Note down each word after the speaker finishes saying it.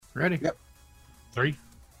Ready? Yep. 3,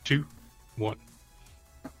 2, 1.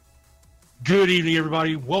 Good evening,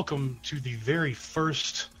 everybody. Welcome to the very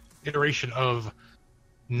first iteration of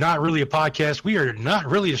Not Really a Podcast. We are not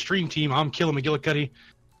really a stream team. I'm Killer McGillicuddy.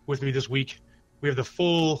 With me this week, we have the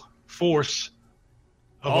full force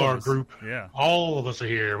of our group. Yeah. All of us are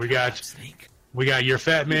here. We got your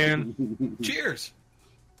fat man. Cheers.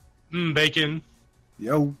 Bacon.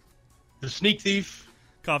 Yo. The sneak thief.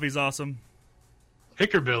 Coffee's awesome.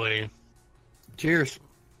 Hickerbilly. Cheers.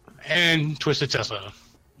 And Twisted Tessa.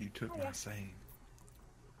 You took my saying.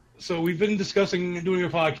 So we've been discussing doing a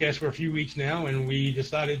podcast for a few weeks now, and we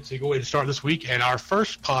decided to go ahead and start this week. And our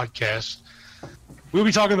first podcast, we'll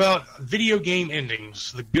be talking about video game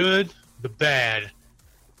endings, the good, the bad,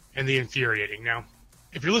 and the infuriating. Now,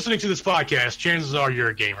 if you're listening to this podcast, chances are you're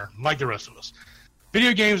a gamer, like the rest of us.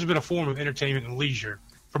 Video games have been a form of entertainment and leisure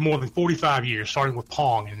for more than 45 years, starting with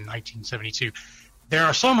Pong in 1972. There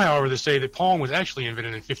are some, however, that say that Pong was actually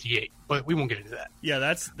invented in 58, but we won't get into that. Yeah,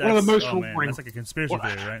 that's one of the most rewarding. That's like a conspiracy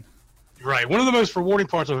theory, right? Right. One of the most rewarding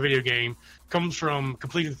parts of a video game comes from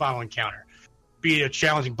completing the final encounter, be it a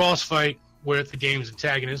challenging boss fight with the game's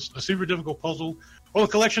antagonist, a super difficult puzzle, or a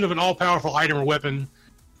collection of an all-powerful item or weapon.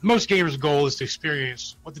 Most gamers' goal is to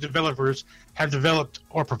experience what the developers have developed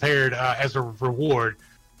or prepared as a reward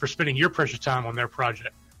for spending your precious time on their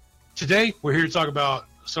project. Today, we're here to talk about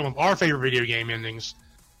some of our favorite video game endings,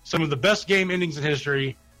 some of the best game endings in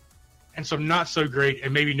history, and some not so great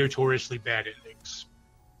and maybe notoriously bad endings.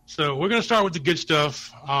 So we're going to start with the good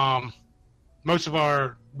stuff. Most of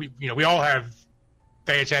we all have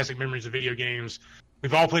fantastic memories of video games.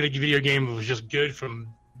 We've all played a video game that was just good from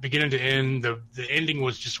beginning to end. The ending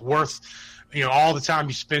was just worth, all the time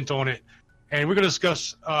you spent on it. And we're going to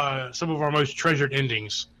discuss some of our most treasured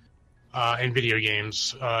endings in video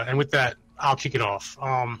games. And with that, I'll kick it off.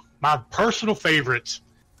 My personal favorite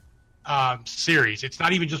series, it's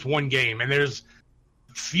not even just one game, and there's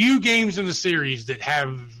few games in the series that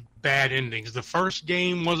have bad endings. The first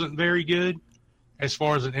game wasn't very good as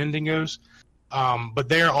far as an ending goes, but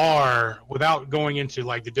there are, without going into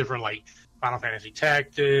like the different like Final Fantasy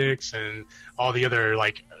Tactics and all the other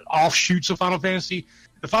like offshoots of Final Fantasy,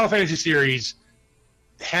 the Final Fantasy series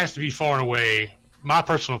has to be far and away my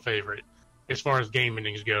personal favorite as far as game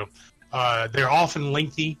endings go. They're often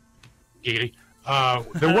lengthy. Giggity.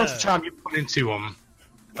 They're worth the time you put into them.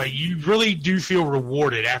 Like, you really do feel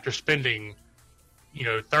rewarded after spending,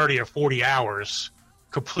 30 or 40 hours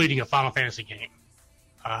completing a Final Fantasy game.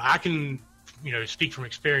 I can, speak from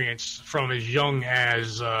experience from as young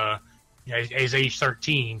as age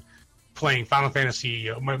 13, playing Final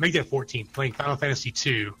Fantasy, make that 14, playing Final Fantasy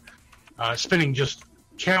 2, spending just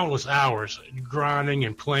countless hours grinding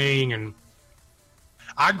and playing, and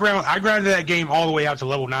I grounded that game all the way out to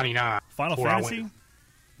level 99. Final Fantasy?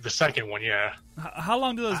 The second one, yeah. How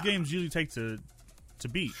long do those games usually take to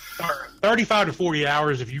beat? 35 to 40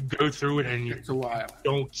 hours if you go through it and you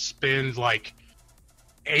don't spend, like,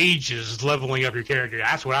 ages leveling up your character.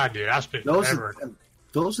 That's what I did. I spent forever.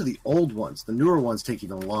 Those are the old ones. The newer ones take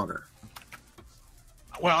even longer.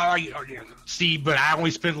 Well, but I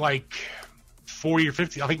only spent, like, 40 or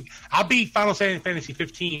 50. I think I beat Final Fantasy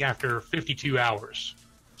 15 after 52 hours.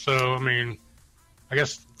 So, I mean, I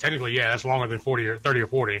guess technically, yeah, that's longer than 30 or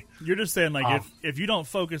 40. You're just saying, like, if you don't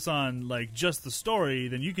focus on, like, just the story,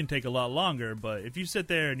 then you can take a lot longer. But if you sit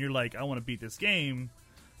there and you're like, I want to beat this game,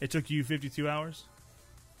 it took you 52 hours?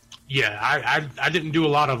 Yeah, I didn't do a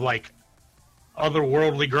lot of, like,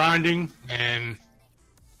 otherworldly grinding. And,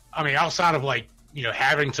 I mean, outside of, like,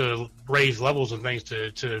 having to raise levels and things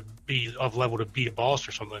to be of level to beat a boss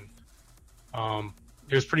or something.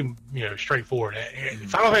 It was pretty, straightforward.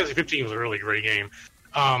 Final Fantasy 15 was a really great game.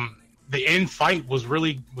 The end fight was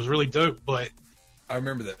really dope, but I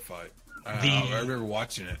remember that fight. I remember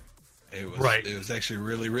watching it. It was actually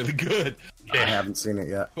really, really good. Yeah. I haven't seen it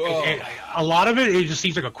yet. And a lot of it just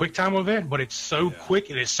seems like a quick time event, but it's so quick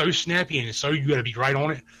and it's so snappy and it's so you got to be right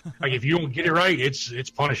on it. Like, if you don't get it right, it's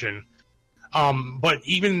punishing. But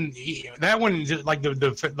even that one, like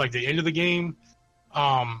the end of the game,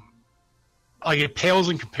 like, it pales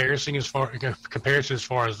in comparison as far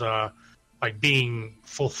as like being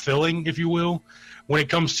fulfilling, if you will, when it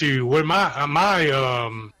comes to what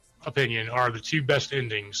my opinion are the two best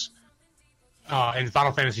endings in the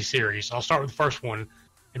Final Fantasy series. I'll start with the first one.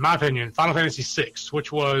 In my opinion, Final Fantasy VI,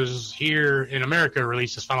 which was here in America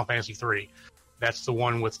released as Final Fantasy III. That's the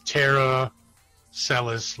one with Terra,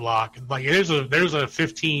 Celis, Locke. Like, there's a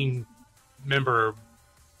 15-member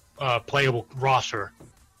playable roster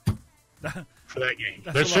for that game.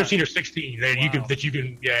 That's There's 15 or 16 that you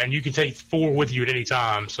can and you can take 4 with you at any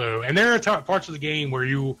time. So, and there are parts of the game where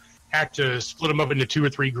you have to split them up into 2 or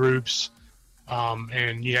 3 groups,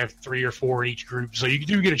 and you have 3 or 4 in each group. So you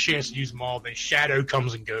do get a chance to use them all. But Shadow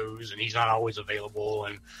comes and goes, and he's not always available.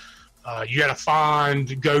 And you got to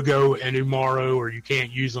find Go-Go and Umaro, or you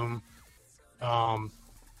can't use them.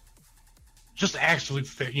 Just absolute,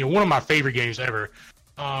 one of my favorite games ever.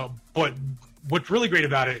 But what's really great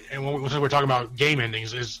about it, and when we're talking about game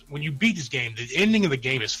endings, is when you beat this game, the ending of the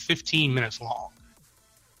game is 15 minutes long.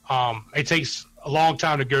 It takes a long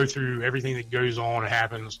time to go through everything that goes on and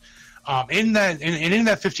happens. In that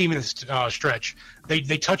 15-minute stretch, they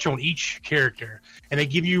touch on each character, and they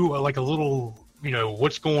give you like a little,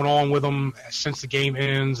 what's going on with them since the game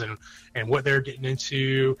ends, and what they're getting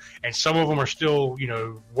into. And some of them are still,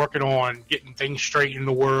 working on getting things straight in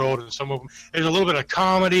the world, and some of them, there's a little bit of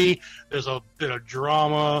comedy, there's a bit of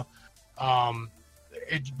drama,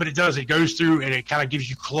 but it goes through and it kind of gives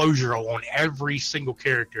you closure on every single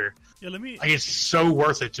character. Yeah, it's so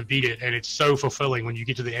worth it to beat it, and it's so fulfilling when you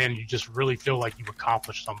get to the end. You just really feel like you've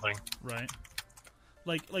accomplished something. Right.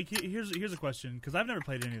 Like here's a question, because I've never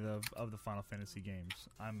played any of the Final Fantasy games.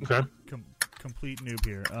 I'm complete noob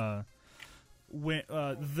here. When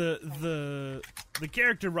the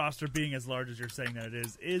character roster being as large as you're saying that it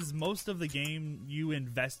is most of the game you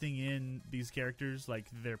investing in these characters, like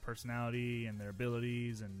their personality and their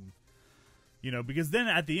abilities, and because then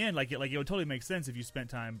at the end, like it would totally make sense if you spent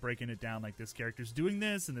time breaking it down, like this character's doing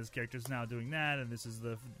this and this character's now doing that, and this is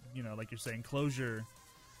the like you're saying, closure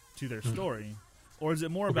to their story. Or is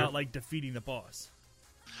it more about like defeating the boss?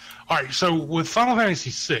 All right, so with Final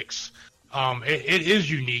Fantasy VI, it is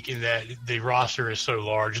unique in that the roster is so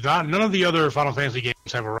large. None of the other Final Fantasy games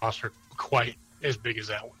have a roster quite as big as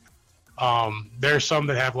that one. There's some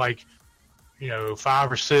that have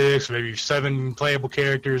 5 or 6, maybe 7 playable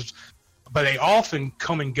characters, but they often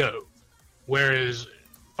come and go. Whereas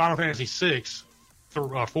Final Fantasy VI,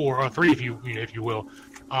 4 or 3, if you will.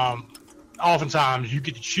 Oftentimes, you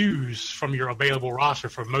get to choose from your available roster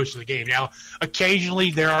for most of the game. Now, occasionally,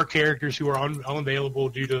 there are characters who are unavailable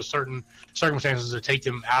due to certain circumstances that take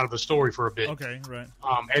them out of the story for a bit. Okay, right.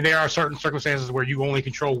 And there are certain circumstances where you only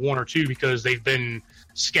control 1 or 2 because they've been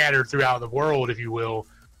scattered throughout the world, if you will,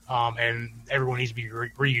 and everyone needs to be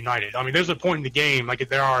reunited. I mean, there's a point in the game, like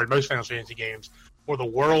there are in most Final Fantasy games, where the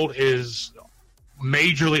world is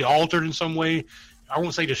majorly altered in some way. I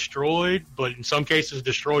won't say destroyed, but in some cases,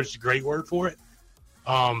 destroyed is a great word for it.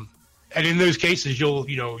 And in those cases, you'll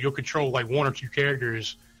control 1 or 2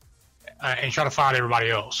 characters and try to find everybody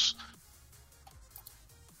else.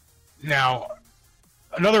 Now,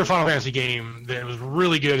 another Final Fantasy game that was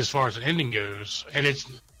really good as far as the ending goes, and it's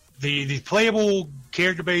the playable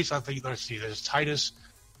character base. I think there's Titus,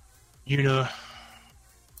 Yuna,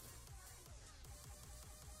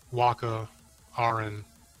 Wakka, Auron,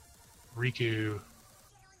 Riku,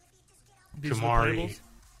 Kumari.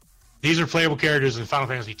 These are playable characters in Final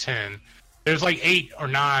Fantasy X. There's 8 or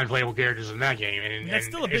 9 playable characters in that game, and that's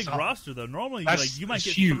still a big roster, though. Normally, you might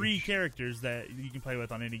get huge. 3 characters that you can play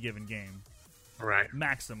with on any given game, right?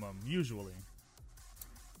 Maximum, usually.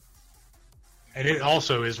 And it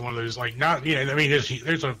also is one of those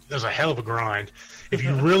there's a hell of a grind. If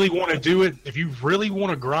you really want to do it, if you really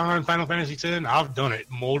want to grind Final Fantasy X, I've done it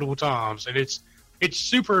multiple times, and it's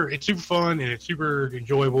super fun and it's super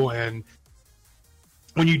enjoyable. And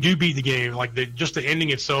when you do beat the game, just the ending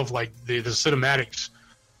itself, the cinematics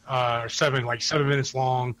are 7 minutes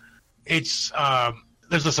long. It's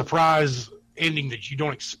there's a surprise ending that you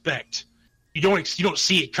don't expect. You don't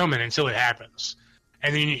see it coming until it happens,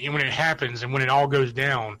 and then when it happens and when it all goes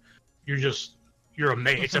down, you're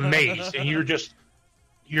amazed. It's amazed, and it just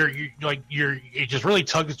really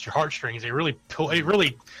tugs at your heartstrings. It'll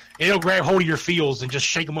grab hold of your feels and just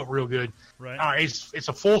shake them up real good. Right. It's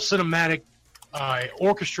a full cinematic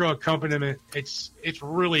orchestra accompaniment. It's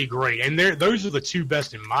really great, and those are the 2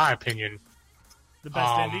 best in my opinion. The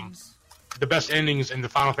best endings. The best endings in the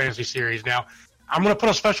Final Fantasy series. Now, I'm going to put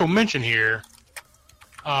a special mention here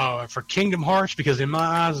for Kingdom Hearts, because in my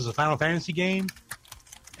eyes, it's a Final Fantasy game,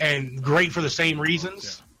 and great for the same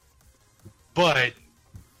reasons. Yeah. But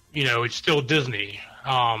it's still Disney.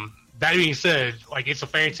 That being said, it's a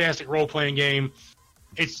fantastic role-playing game.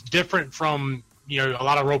 It's different from a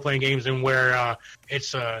lot of role-playing games in where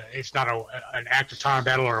it's not an active time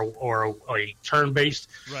battle or a turn-based,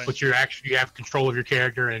 right. But you have control of your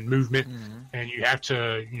character and movement, and you have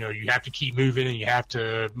to keep moving and you have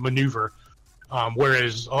to maneuver.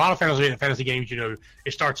 Whereas a lot of Final Fantasy games,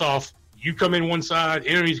 it starts off, you come in one side,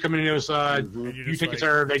 enemies come in the other side. Mm-hmm. You take a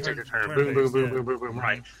turn, they take a turn. Boom, boom, boom, boom, boom, boom.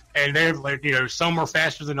 Right, and they're like, some are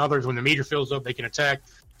faster than others. When the meter fills up, they can attack.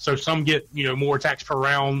 So some get more attacks per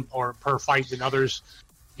round or per fight than others.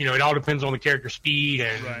 It all depends on the character speed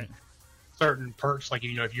and certain perks. Like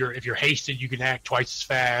if you're hasted, you can act twice as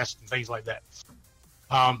fast and things like that.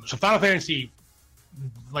 So Final Fantasy,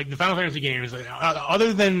 like the Final Fantasy games,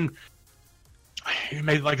 other than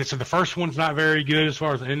like I said, the first one's not very good as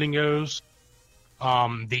far as the ending goes.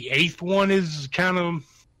 The 8th one is kind of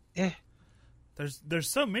There's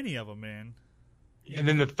so many of them, man. And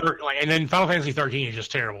then the third, and then Final Fantasy 13 is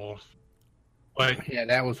just terrible. But yeah,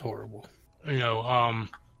 that was horrible.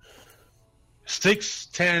 6,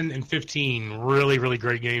 10, and 15, really, really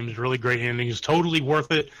great games, really great endings, totally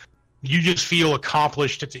worth it. You just feel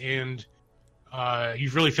accomplished at the end. You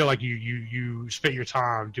really feel like you spent your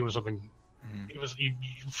time doing something. It was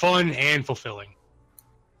fun and fulfilling.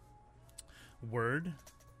 Word.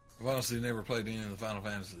 I've honestly never played any of the Final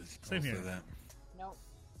Fantasies. Same here. That. Nope.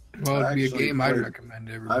 Well, it'd be a game I'd recommend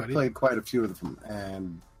to everybody. I've played quite a few of them,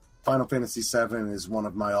 and Final Fantasy VII is one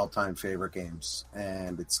of my all-time favorite games,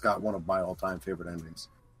 and it's got one of my all-time favorite endings.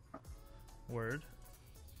 Word.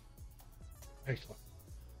 Excellent.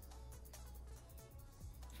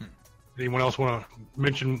 Anyone else want to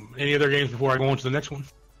mention any other games before I go on to the next one?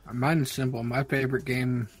 Mine is simple. My favorite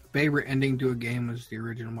ending to a game was the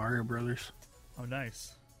original Mario Brothers. Oh,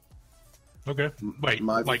 nice. Okay. Wait,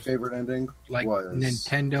 my favorite ending was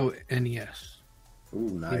Nintendo NES. Ooh,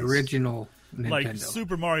 nice. The original Nintendo. Like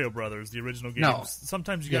Super Mario Brothers, the original games. No.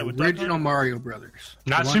 Sometimes you got it with original Mario Brothers.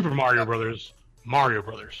 Not Super Mario Brothers. Mario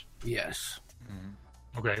Brothers. Yes.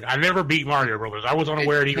 Okay. I never beat Mario Brothers. I was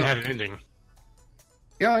unaware it even had an ending.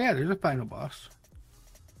 Yeah, there's a final boss.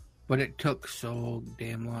 But it took so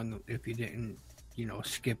damn long if you didn't,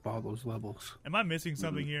 skip all those levels. Am I missing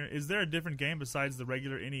something here? Is there a different game besides the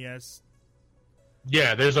regular NES?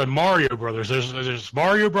 Yeah, there's a Mario Brothers. There's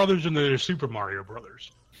Mario Brothers and there's Super Mario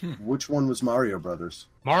Brothers. Which one was Mario Brothers?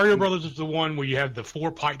 Mario Brothers is the one where you have the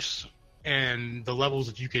 4 pipes and the levels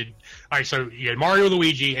that you could. All right, so you had Mario,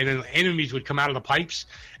 Luigi, and then the enemies would come out of the pipes,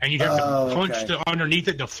 and you'd have to punch underneath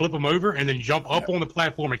it to flip them over, and then jump up on the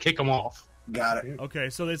platform and kick them off. Got it. Okay,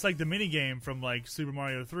 so it's like the mini game from like Super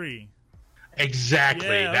Mario 3. Exactly.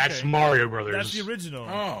 Yeah, That's Mario Brothers. That's the original.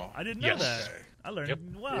 Oh, I didn't know that. I learned. Yep.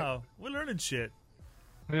 Wow, we're learning shit.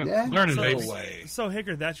 Yeah. Learning, So- baby. So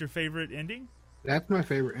Hicker, that's your favorite ending? That's my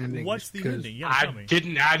favorite ending. What's the ending? Yeah, tell me.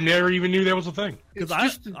 I never even knew that was a thing. Because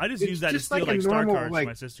I just use that to steal like star cards for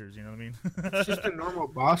my sisters. You know what I mean? It's just a normal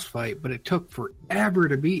boss fight, but it took forever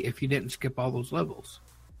to beat if you didn't skip all those levels.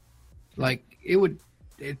 Like it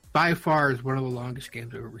by far is one of the longest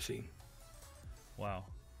games I've ever seen. Wow.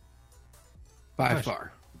 By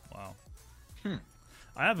far. Wow.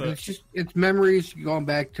 I have it's memories going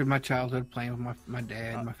back to my childhood playing with my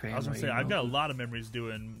dad, my family. I was gonna say I've got a lot of memories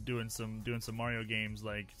doing some Mario games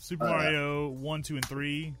like Super Mario 1, 2, and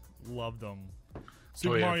 3. Loved them.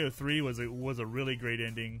 Super Mario 3 was a really great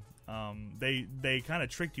ending. They kind of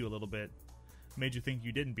tricked you a little bit, made you think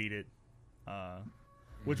you didn't beat it,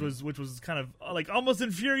 which was kind of like almost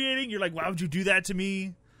infuriating. You're like, why would you do that to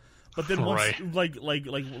me? But then once like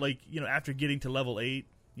after getting to level 8.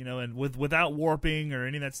 And without warping or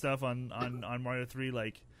any of that stuff on Mario 3,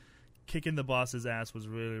 like kicking the boss's ass was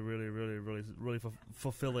really, really, really, really, really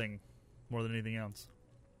fulfilling more than anything else.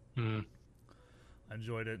 I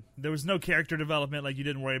enjoyed it. There was no character development. Like you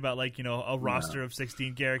didn't worry about a roster of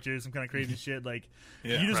 16 characters, some kind of crazy shit. Like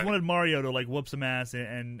you just wanted Mario to whoop some ass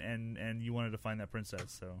and you wanted to find that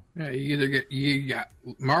princess. So yeah, you got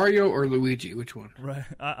Mario or Luigi. Which one? Right.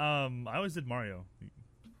 I always did Mario.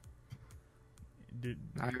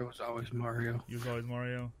 I was always Mario. You was always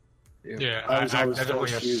Mario? Yeah, I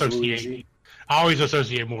always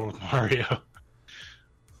associate more with Mario.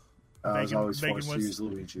 I was always forced to use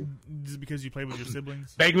Luigi. Just because you played with your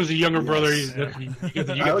siblings? Bacon was a younger brother. You got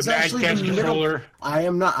the bad catch controller. I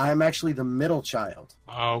am not. I am actually the middle child.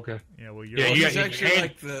 Oh, okay. Yeah, well, he's actually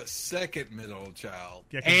like the second middle child.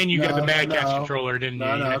 Yeah, and you got the bad catch controller, didn't you?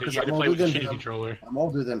 No, because you had to play with the shitty controller. I'm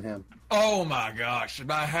older than him. Oh my gosh!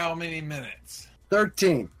 By how many minutes?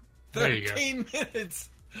 13. 13 minutes.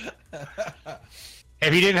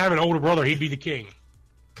 If he didn't have an older brother, he'd be the king.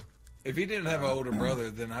 If he didn't have an older brother,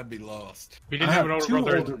 then I'd be lost. If you didn't have an older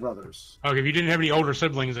brother, older brothers. Okay, if you didn't have any older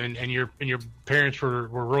siblings and your parents were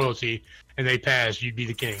royalty and they passed, you'd be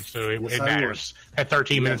the king. So it matters. That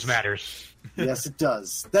 13 minutes matters. Yes, it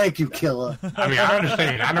does. Thank you, Killa. I mean, I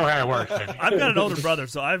understand. I know how it works. I've got an older brother,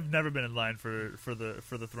 so I've never been in line for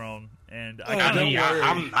the throne. And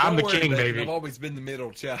I'm the king, baby. I've always been the middle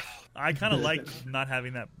child. I kind of like not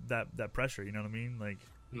having that pressure. You know what I mean? Like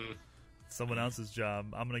someone else's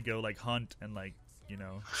job. I'm gonna go like hunt and like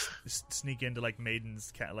sneak into like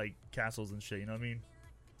maidens like castles and shit. You know what I mean?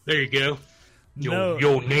 There you go.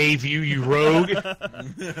 Your knave, you rogue.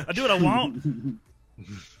 I do what I want.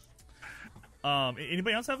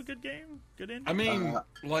 Anybody else have a good game? Good ending? I mean,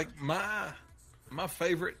 like my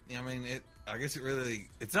favorite. I mean, I guess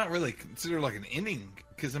it's not really considered like an ending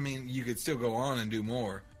because I mean you could still go on and do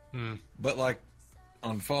more. But like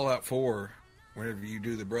on Fallout 4, whenever you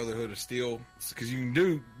do the Brotherhood of Steel, because you can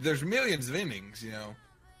do there's millions of endings,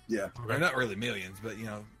 Yeah, or not really millions, but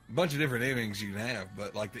a bunch of different endings you can have.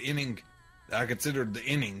 But like the ending, I considered the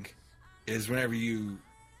ending is whenever you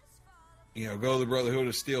go the Brotherhood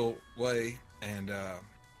of Steel way. And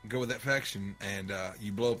go with that faction, and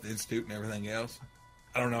you blow up the Institute and everything else.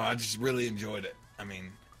 I don't know. I just really enjoyed it. I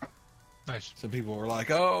mean, nice. Some people were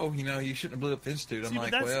like, "Oh, you shouldn't have blew up the Institute." I'm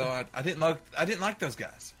like, "Well, I didn't like those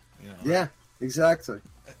guys." Yeah, exactly.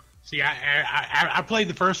 See, I played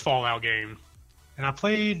the first Fallout game, and I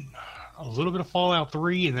played a little bit of Fallout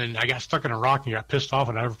 3, and then I got stuck in a rock and got pissed off,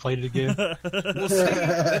 and I never played it again. Well, see,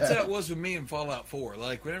 that's how it was with me in Fallout 4.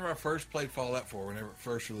 Like whenever I first played Fallout 4, whenever it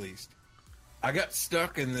first released. I got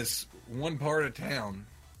stuck in this one part of town,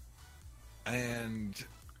 and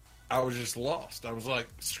I was just lost. I was like,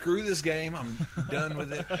 screw this game. I'm done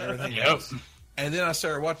with it. Everything else. And then I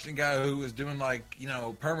started watching a guy who was doing like,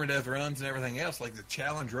 permadeath runs and everything else, like the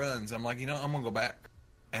challenge runs. I'm like, I'm going to go back,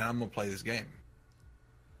 and I'm going to play this game.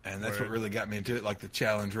 And that's what really got me into it, like the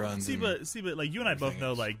challenge runs. See, but like you and I both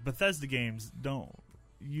know, like Bethesda games don't.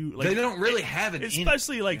 They don't really have it,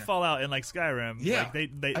 especially like Fallout and like Skyrim. Yeah,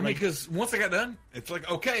 like, they. I mean, because once I got done, it's like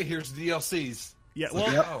okay, here's the DLCs. Yeah,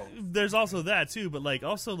 well, there's also that too, but like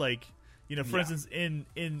also like for instance, in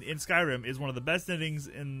Skyrim is one of the best endings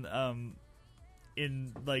in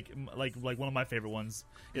like one of my favorite ones.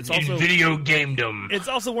 It's also video gamedom. It's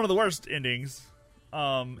also one of the worst endings,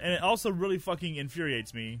 and it also really fucking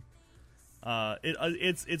infuriates me.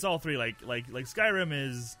 It's all three. Like Skyrim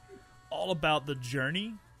is all about the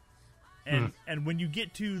journey, and when you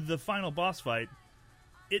get to the final boss fight,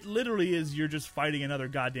 it literally is you're just fighting another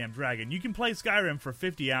goddamn dragon. You can play Skyrim for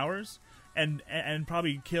 50 hours and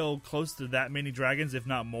probably kill close to that many dragons, if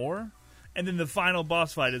not more, and then the final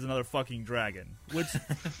boss fight is another fucking dragon. Which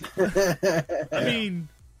I mean,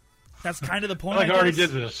 that's kind of the point. I already did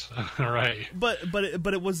this. All right. But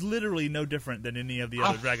it was literally no different than any of the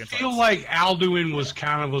other dragon fights. I feel like Alduin was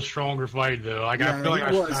kind of a stronger fight, though. Like I feel like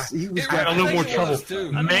he had a little more trouble.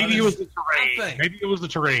 Maybe it was the terrain. Maybe it was the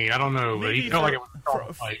terrain. I don't know. But he felt like it was a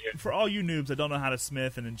stronger fight. For all you noobs that don't know how to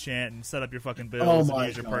smith and enchant and set up your fucking builds and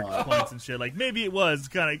use your purchase points and shit, like maybe it was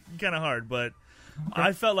kind of hard, but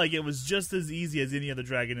I felt like it was just as easy as any other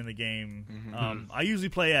dragon in the game. Mm-hmm. I usually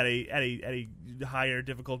play at a higher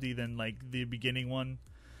difficulty than like the beginning one,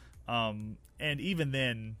 and even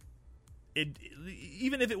then,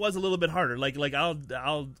 even if it was a little bit harder, like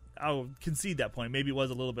I'll concede that point. Maybe it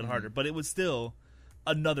was a little bit harder, but it was still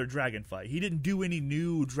another dragon fight. He didn't do any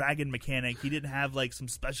new dragon mechanic. He didn't have like some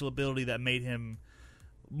special ability that made him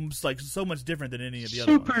like so much different than any of the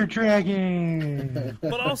other ones. Super dragon.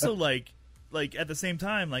 But also like at the same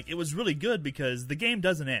time, like it was really good because the game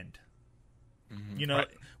doesn't end. Mm-hmm. Right.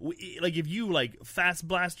 Like if you like fast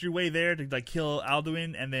blast your way there to like kill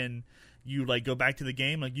Alduin and then you like go back to the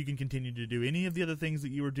game, like you can continue to do any of the other things that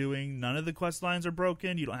you were doing. None of the quest lines are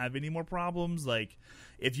broken. You don't have any more problems. Like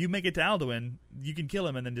if you make it to Alduin, you can kill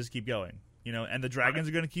him and then just keep going. And the dragons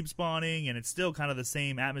are going to keep spawning, and it's still kind of the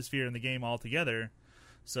same atmosphere in the game altogether.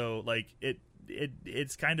 So like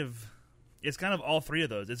it's kind of all three of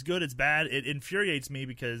those. It's good, it's bad. It infuriates me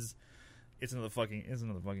because it's another fucking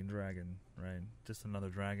dragon, right? Just another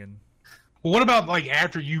dragon. Well, what about like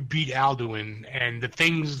after you beat Alduin and the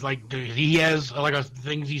things like he has like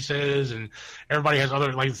things he says, and everybody has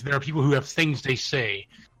other like there are people who have things they say.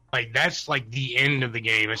 Like that's like the end of the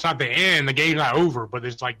game. It's not the end. The game's not over, but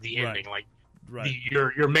it's like the ending. Like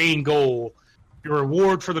your main goal. Your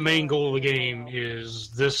reward for the main goal of the game is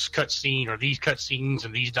this cutscene or these cutscenes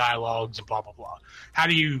and these dialogues and blah, blah, blah. How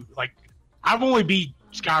do you, like, I've only beat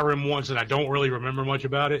Skyrim once and I don't really remember much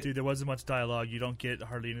about it. Dude, there wasn't much dialogue. You don't get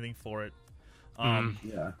hardly anything for it.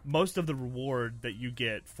 Yeah. Most of the reward that you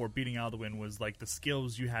get for beating Alduin was like the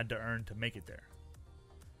skills you had to earn to make it there.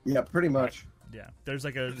 Yeah, pretty much. Yeah, there's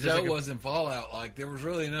like a That wasn't Fallout. Like there was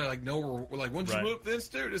really no like once you Right. move this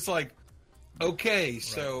dude, it's like okay,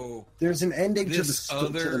 so There's an ending to this the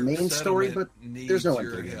other main story, but needs there's no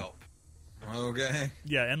your ending. help. Okay.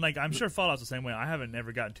 yeah, and like I'm sure Fallout's the same way. I haven't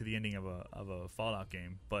ever gotten to the ending of a Fallout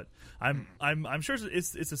game, but I'm sure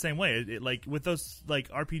it's the same way. It like with those like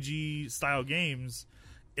RPG style games,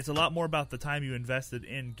 it's a lot more about the time you invested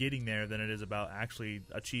in getting there than it is about actually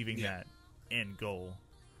achieving that end goal.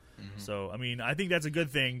 So, I mean, I think that's a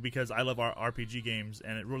good thing because I love our RPG games,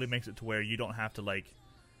 and it really makes it to where you don't have to, like,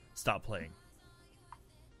 stop playing.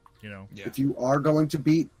 You know? Yeah. If you are going to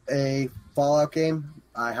beat a Fallout game,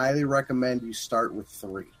 I highly recommend you start with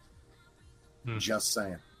 3. Just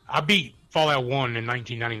saying. I beat Fallout 1 in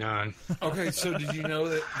 1999. Okay, so did you know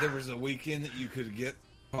that there was a weekend that you could get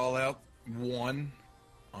Fallout 1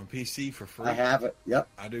 on PC for free? I have it. Yep,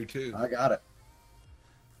 I do too. I got it.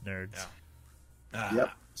 Nerds. Yeah. Yep.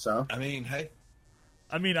 So I mean, hey.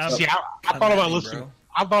 I mean, See, I Come thought at about me, listening. bro.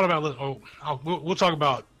 I thought about listening. We'll talk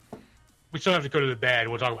about. We still have to go to the bad.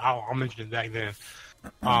 We'll talk. I'll mention it back then.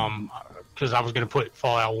 Because I was going to put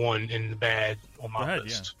Fallout 1 in the bad on my Go ahead,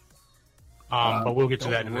 list. But we'll get to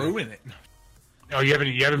that in a minute. Ruin it. Oh, you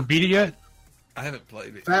haven't beat it yet? I haven't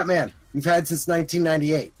played it. Fat Man, you've had since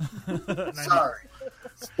 1998. Sorry.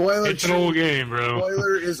 Spoiler. It's an old game, bro.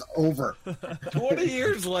 Spoiler is over. 20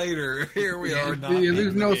 years later, here we are. Not There's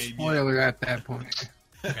beating no the game spoiler at that point.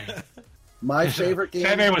 My favorite game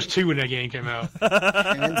Fat Man was 2 when that game came out.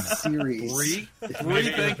 and yet. series. Three,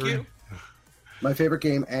 thank you. My favorite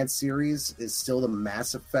game and series is still the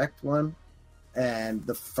Mass Effect one, and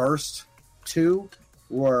the first 2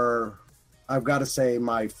 were, I've got to say,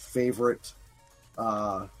 my favorite,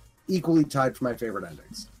 equally tied for my favorite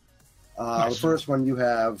endings. The first one, you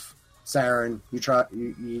have Saren.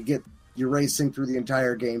 You're racing through the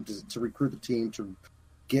entire game to recruit the team to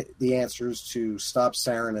get the answers to stop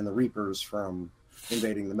Saren and the Reapers from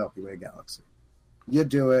invading the Milky Way galaxy. You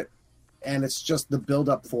do it, and it's just the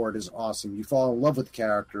build-up for it is awesome. You fall in love with the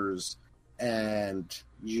characters, and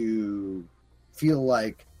you feel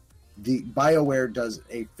like the BioWare does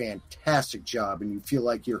a fantastic job, and you feel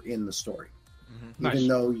like you're in the story. Nice. Even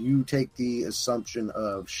though you take the assumption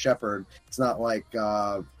of Shepard, it's not like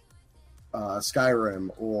Skyrim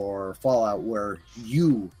or Fallout where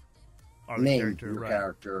you Are the name character, your right.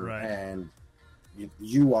 character Right. and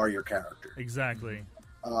you are your character. Exactly.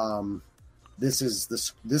 This is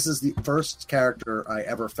the first character I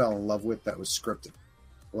ever fell in love with that was scripted.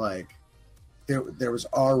 Like there was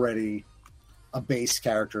already a base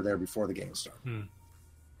character there before the game started.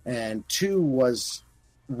 And 2 was,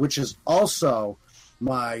 which is also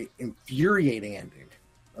my infuriating ending.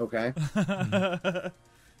 Okay,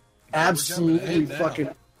 absolutely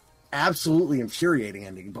absolutely infuriating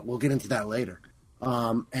ending. But we'll get into that later.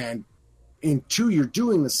 And in 2, you're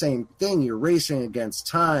doing the same thing. You're racing against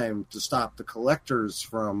time to stop the collectors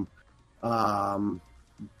from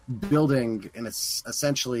building, and it's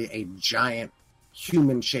essentially a giant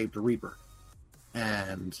human-shaped Reaper.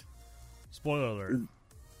 And Spoiler alert.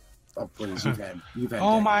 oh, please, you've had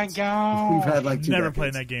Oh my decades. god! You've had like 2 Never decades.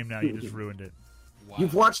 playing that game now. You just ruined it. Wow.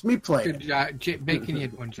 You've watched me play Good it. job. Bacon, you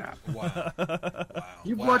had one job. Wow. Wow.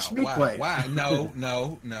 You've Wow. watched me Wow. play. Wow.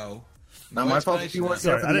 No. Not my fault if you weren't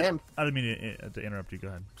there Sorry, for I the didn't, end. I didn't mean to interrupt you. Go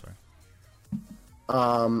ahead.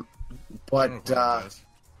 Sorry. But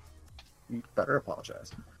you better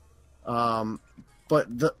apologize.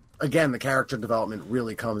 But the character development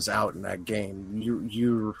really comes out in that game.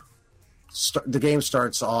 The game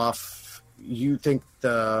starts off. You think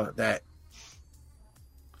that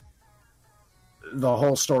the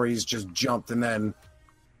whole story's just jumped, and then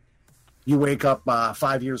you wake up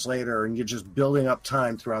 5 years later, and you're just building up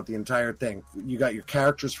time throughout the entire thing. You got your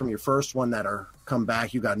characters from your first one that are come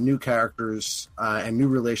back. You got new characters and new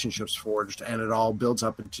relationships forged, and it all builds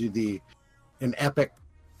up into an epic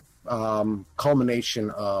culmination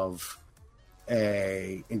of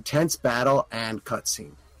a intense battle and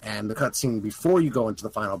cutscene. And the cutscene before you go into the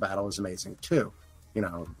final battle is amazing too. You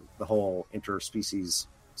know, the whole interspecies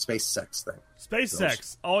space sex thing. Space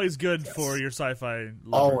sex, always good for your sci-fi.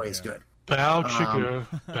 Lover. Always Yeah. good. Bow chicka,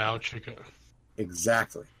 bow chicka.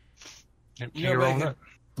 Exactly. Can't You know, go wrong Megan, with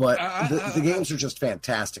But I- the games are just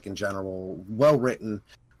fantastic in general. Well written,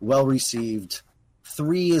 well received.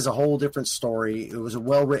 3 is a whole different story. It was a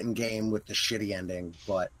well written game with the shitty ending,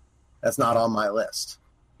 but that's not on my list.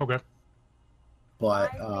 that. Okay.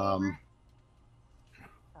 But Sorry.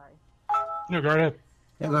 No, go ahead.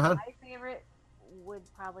 yeah, go ahead. My favorite would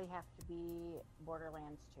probably have to be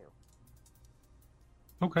Borderlands 2.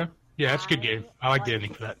 Okay. Yeah, that's a good game. I like the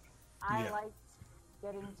ending for that. I Yeah. liked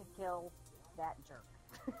getting to kill that jerk.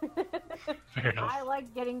 Fair enough. I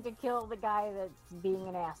like getting to kill the guy that's being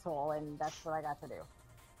an asshole, and that's what I got to do.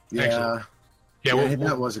 Yeah, Excellent. Yeah, yeah, well,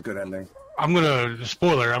 that was a good ending. I'm gonna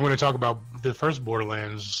spoiler. I'm gonna talk about the first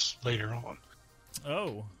Borderlands later on.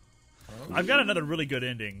 Oh, I've got another really good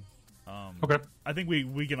ending. Okay. I think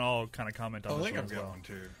we can all kind of comment on I this think one I've as got well. one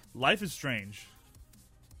too. Life is Strange.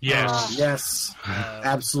 Yes. Yes,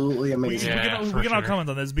 absolutely We, amazing. Yeah, we for can all sure. comment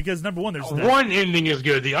on this because number one, there's that. One ending is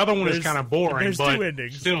good. The other one is There's- kind of boring, there's but two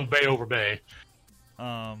endings. still Bay over Bay.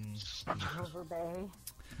 Over Bay.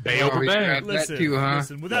 Bay Oh, over yeah. Bay. Listen, too, huh?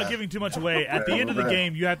 listen. Without Yeah. giving too much away, at the Yeah, end of the right.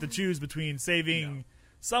 game, you have to choose between saving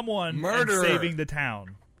someone Murderer. and saving the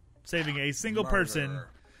town, saving a single person, Murderer.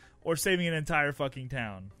 or saving an entire fucking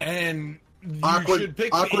town. And you Awkward- should pick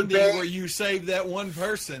the Awkward ending Bay. where you save that one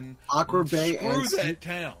person. Awkward Bay Screw and that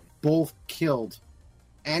town. both killed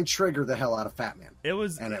and triggered the hell out of Fat Man. It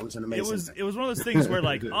was And it was an amazing thing. It was one of those things where,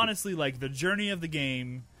 like, honestly, like the journey of the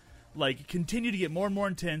game, like, continued to get more and more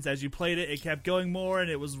intense as you played it. It kept going more, and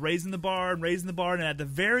it was raising the bar, and at the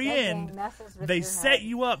very That end, game messes with they your set head.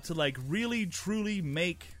 you up to like really truly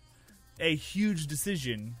make a huge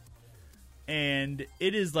decision, and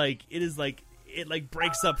it like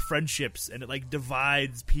breaks up friendships, and it like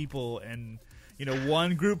divides people, and you know,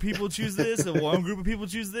 one group people choose this and one group of people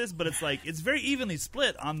choose this, but it's like it's very evenly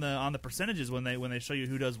split on the percentages when they show you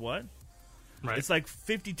who does what. Right. It's like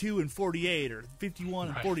 52 and 48 or 51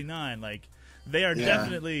 and Right. 49. Like they are Yeah.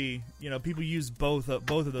 definitely, you know, people use both of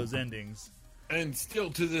those endings. And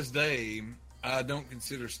still to this day, I don't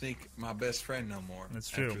consider Sneak my best friend no more. That's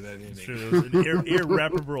true. After that ending. That's true. There was an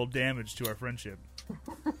irreparable damage to our friendship.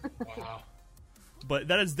 Wow. But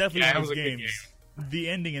that is definitely Yeah, one that of was those a good games. The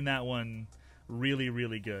ending in that one, really,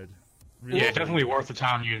 really good. Really, Yeah, really definitely good. worth the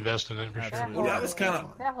time you invest in it for sure. Absolutely. Well, that was kind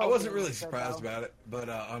of. That whole I wasn't game really was good, surprised though. about it, but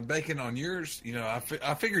on Bacon, on yours, you know,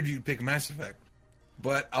 I figured you'd pick Mass Effect,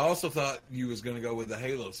 but I also thought you was going to go with the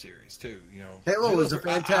Halo series too. You know, Halo was a I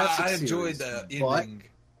fantastic enjoyed series, the but ending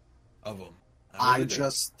of them. I really did.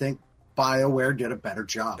 just think BioWare did a better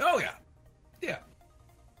job. Oh yeah, yeah.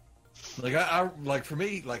 Like I like for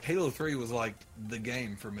me, like Halo 3 was like the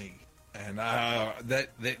game for me, and that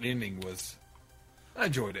ending was. I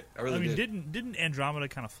enjoyed it. I really I mean, did. didn't Andromeda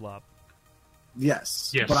kind of flop?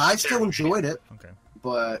 Yes. Yes. But I still enjoyed it, Okay.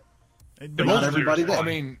 but But not multiplayer everybody is did. I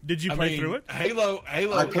mean, Did you I play mean, through it? Halo. I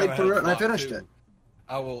played kinda through had it and I a flop, finished too. it.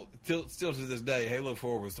 I will still to this day. Halo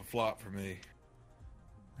 4 was the flop for me.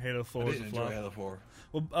 Halo 4 I was a didn't enjoy flop. Halo 4.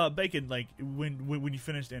 Well, Bacon, like when you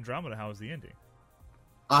finished Andromeda, how was the ending?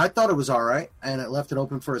 I thought it was all right, and it left it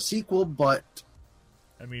open for a sequel, but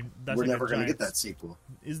I mean, that's we're like never a going to giant, get that sequel.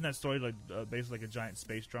 Isn't that story like basically like a giant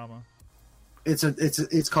space drama?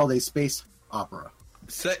 It's called a space opera.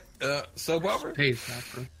 Soap opera? Space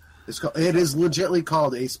opera. It is legitly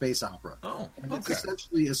called a space opera. Oh, And It's okay.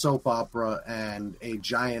 essentially a soap opera and a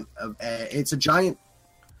giant. It's a giant.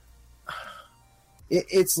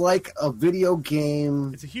 It's like a video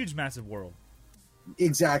game. It's a huge, massive world.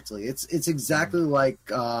 Exactly. It's exactly like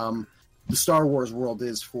the Star Wars world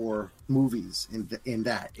is for movies. In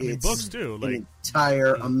that, I mean, it's books too. Like an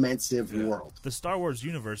entire immensive Yeah. world. the Star Wars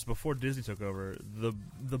universe before Disney took over,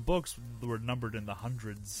 the books were numbered in the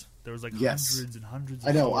hundreds. There was like Yes. hundreds and hundreds. Of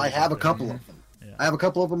I know. stories I have out a there. couple of them. Yeah. I have a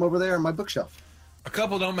couple of them over there on my bookshelf. A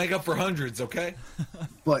couple don't make up for hundreds, okay?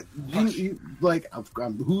 But you like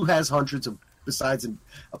who has hundreds of besides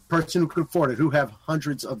a person who could afford it? Who have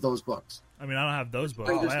hundreds of those books? I mean, I don't have those books.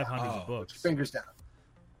 Fingers I have down. hundreds of books. Fingers down.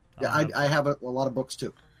 I Yeah, don't I have a lot of books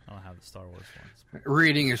too. I don't have the Star Wars ones.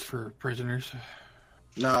 Reading is for prisoners.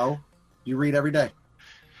 No, you read every day.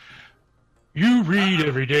 You read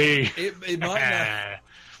every day.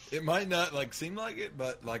 It might not like seem like it,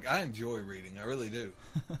 but like I enjoy reading. I really do.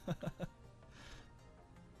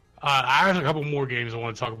 I have a couple more games I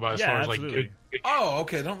want to talk about as Yeah, far as like absolutely. good. Oh,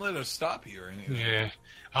 okay. Don't let us stop you or anything. Yeah.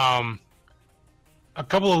 A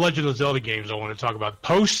couple of Legend of Zelda games I want to talk about.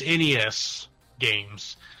 Post NES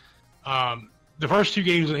games. The first two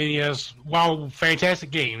games on NES, while fantastic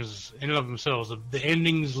games in and of themselves, the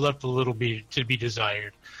endings left a little bit to be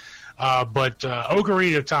desired. But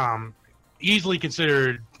Ocarina of Time, easily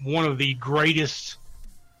considered one of the greatest,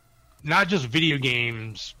 not just video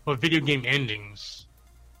games, but video game endings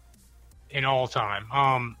in all time.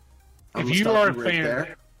 I'm If gonna you stop are a you right fan,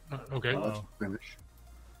 there. okay. I'll let you finish.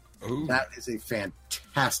 Ooh. That is a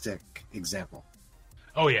fantastic example.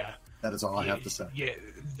 Oh yeah. That is all I have to say. Yeah,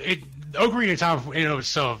 Ocarina of Time in and of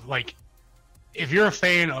itself, like, if you're a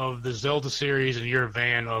fan of the Zelda series and you're a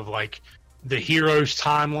fan of, like, the hero's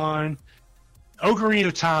timeline, Ocarina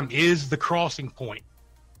of Time is the crossing point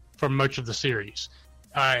from much of the series,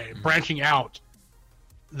 branching out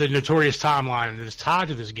the notorious timeline that is tied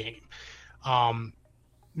to this game.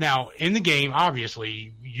 Now, in the game,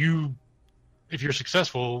 obviously, if you're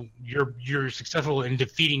successful, you're successful in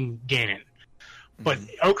defeating Ganon. But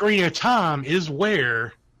Ocarina of Time is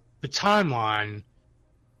where the timeline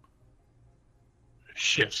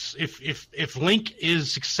shifts. If Link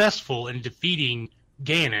is successful in defeating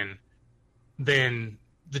Ganon, then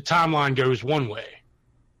the timeline goes one way.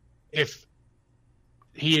 If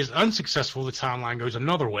he is unsuccessful, the timeline goes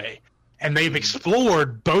another way. And they've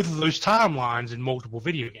explored both of those timelines in multiple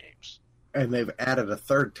video games. And they've added a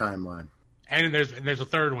third timeline. And there's a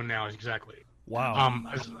third one now, exactly. Wow.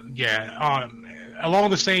 Along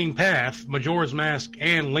the same path, Majora's Mask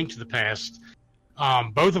and Link to the Past,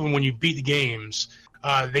 both of them, when you beat the games,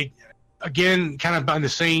 they, again, kind of in the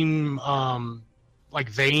same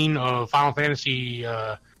vein of Final Fantasy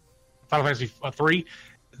 3,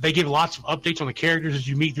 they give lots of updates on the characters as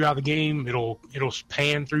you meet throughout the game. It'll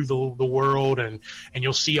pan through the world, and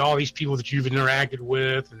you'll see all these people that you've interacted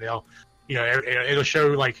with, and it'll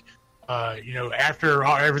show after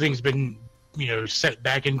everything's been set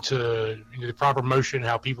back into the proper motion,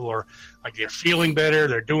 how people are they're feeling better,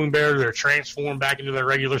 they're doing better, they're transformed back into their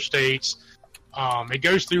regular states. It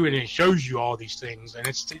goes through and it shows you all these things, and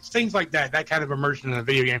it's things like that kind of immersion in a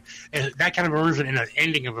video game, and that kind of immersion in an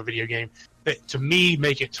ending of a video game that, to me,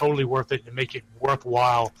 make it totally worth it and make it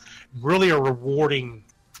worthwhile. Really a rewarding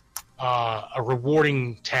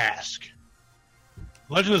task.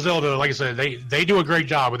 Legend of Zelda, like I said, they do a great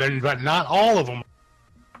job with it, but not all of them.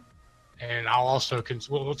 And I'll also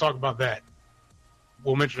we'll talk about that.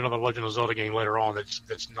 We'll mention another Legend of Zelda game later on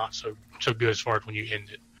that's not so good as far as when you end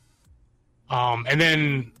it. And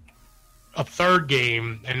then a third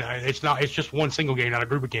game, and it's just one single game, not a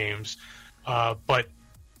group of games, but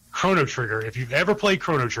Chrono Trigger. If you've ever played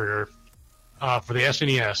Chrono Trigger for the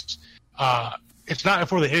SNES, it's not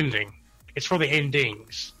for the ending; it's for the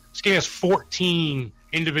endings. This game has 14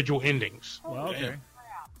 individual endings. Well, okay.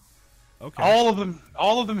 Okay.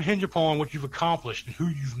 All of them hinge upon what you've accomplished and who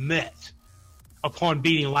you've met upon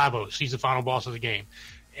beating Lavos. He's the final boss of the game.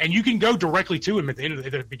 And you can go directly to him at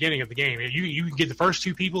the beginning of the game. You can get the first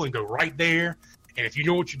two people and go right there. And if you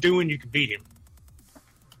know what you're doing, you can beat him.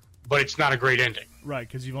 But it's not a great ending. Right,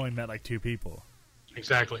 because you've only met two people.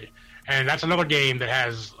 Exactly. And that's another game that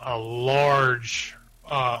has a large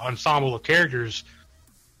ensemble of characters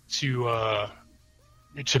to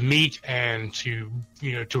meet and to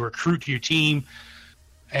recruit to your team.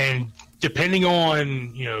 And depending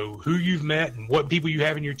on who you've met and what people you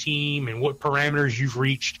have in your team and what parameters you've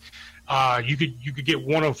reached, you could get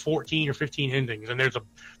one of 14 or 15 endings. And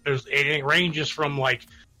it ranges from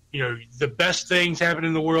the best things happen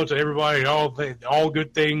in the world to everybody, all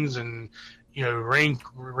good things, and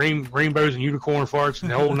rainbows and unicorn farts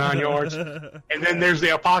and the whole 9 yards. And then there's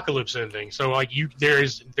the apocalypse ending. So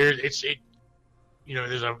there's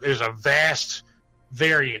a vast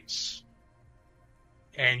variance.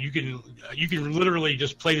 And you can literally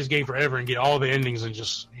just play this game forever and get all the endings and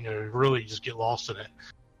just really just get lost in it.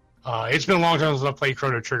 It's been a long time since I played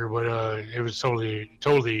Chrono Trigger, but it was totally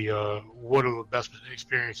one of the best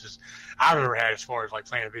experiences I've ever had as far as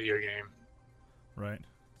playing a video game. Right.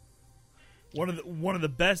 One of the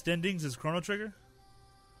best endings is Chrono Trigger?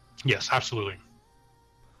 Yes, absolutely.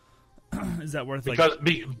 Is that worth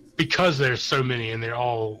because there's so many and they're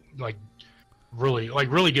all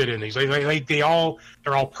really good endings. They're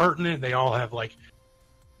all pertinent. They all have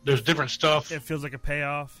there's different stuff. It feels like a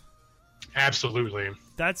payoff. Absolutely.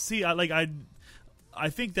 I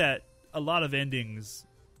think that a lot of endings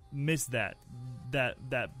miss that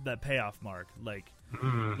payoff mark.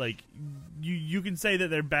 You can say that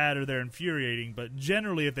they're bad or they're infuriating, but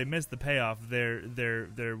generally if they miss the payoff, they're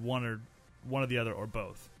one or the other or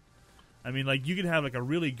both. I mean, you can have a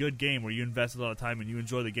really good game where you invest a lot of time and you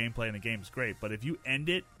enjoy the gameplay and the game's great, but if you end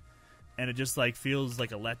it and it just feels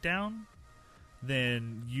like a letdown,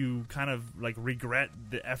 then you kind of regret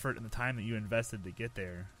the effort and the time that you invested to get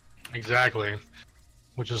there. Exactly,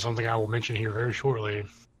 which is something I will mention here very shortly.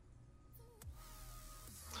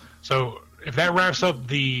 So if that wraps up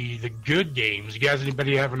the good games, you guys,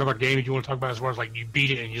 anybody have another game that you want to talk about as far as you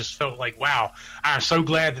beat it and you just felt wow, I'm so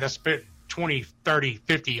glad that I spent 20, 30,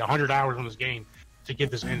 50, 100 hours on this game to get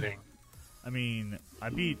this ending. I mean, I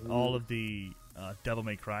beat all of the Devil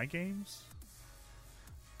May Cry games,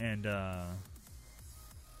 and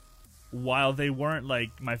while they weren't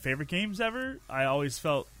my favorite games ever, I always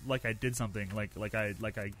felt like I did something, I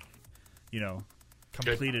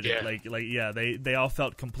completed yeah. it. They all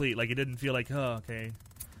felt complete. It didn't feel okay.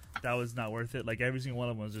 that was not worth it. Like every single one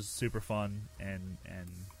of them was just super fun and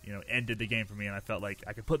ended the game for me. And I felt like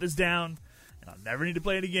I could put this down and I'll never need to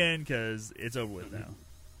play it again because it's over with now.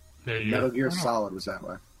 Metal Gear Solid was that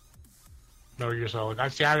way. Metal Gear Solid. I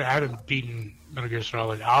haven't beaten Metal Gear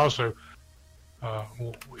Solid. I also,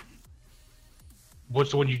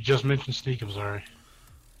 what's the one you just mentioned, Sneak? I'm sorry.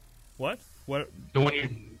 What? The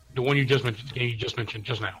one you just mentioned. The game you just mentioned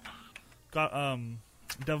just now. Got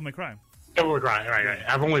Devil May Cry. Devil May Cry. Right.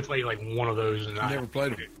 I've only played like one of those, and Never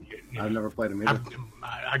played them. I've never played them either.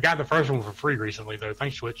 I got the first one for free recently, though.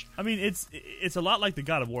 Thanks, Switch. I mean, it's a lot like the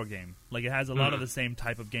God of War game. Like it has a lot of the same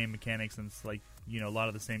type of game mechanics, and it's like a lot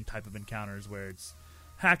of the same type of encounters where it's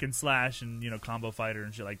hack and slash and combo fighter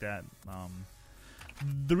and shit like that.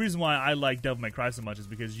 The reason why I like Devil May Cry so much is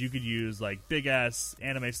because you could use like big ass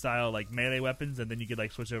anime style like melee weapons, and then you could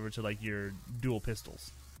like switch over to like your dual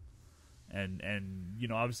pistols. And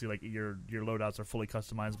obviously like your loadouts are fully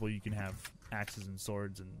customizable. You can have axes and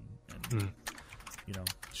swords and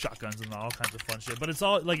shotguns and all kinds of fun shit. But it's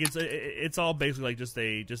all like it's all basically like just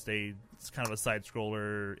a it's kind of a side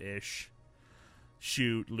scroller ish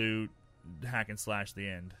shoot, loot, hack and slash the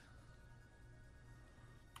end.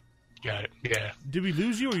 Got it. Yeah. Did we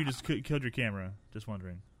lose you, or you just killed your camera? Just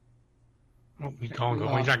wondering. Oh, he's gone.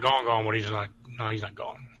 He's not gone. But he's not. No, he's not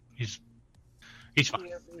gone. He's fine.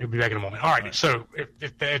 He'll be back in a moment. All right. So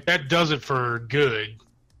if that does it for good,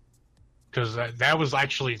 because that was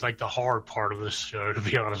actually like the hard part of this show, to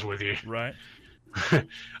be honest with you. Right.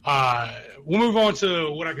 We'll move on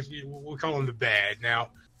to what we call them the bad. Now,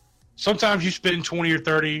 sometimes you spend 20 or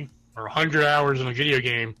 30 or 100 hours in a video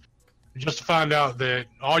game just to find out that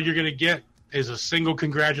all you're going to get is a single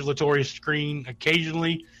congratulatory screen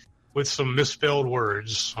occasionally with some misspelled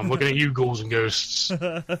words. I'm looking at you, Ghouls and Ghosts.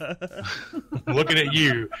 I'm looking at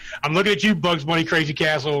you. I'm looking at you, Bugs Bunny Crazy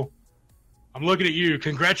Castle. I'm looking at you.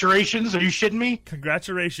 Congratulations. Are you shitting me?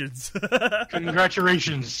 Congratulations.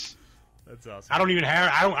 Congratulations. That's awesome. I don't even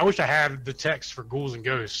have... I wish I had the text for Ghouls and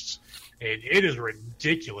Ghosts. And it is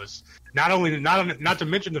ridiculous. Not to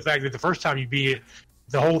mention the fact that the first time you beat it,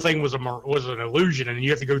 the whole thing was an illusion, and you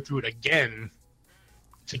have to go through it again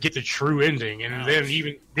to get the true ending. And then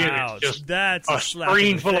it's just a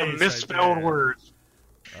screen full of misspelled words.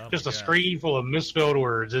 Oh just a screen full of misspelled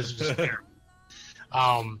words. It's just terrible.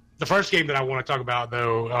 The first game that I want to talk about,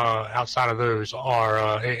 though, outside of those,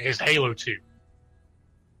 is Halo 2.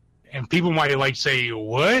 And people might like say,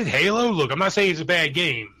 "What, Halo?" Look, I'm not saying it's a bad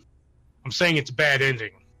game. I'm saying it's a bad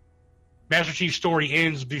ending. Master Chief's story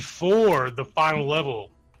ends before the final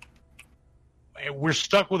level. And we're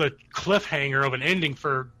stuck with a cliffhanger of an ending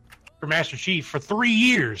for Master Chief for 3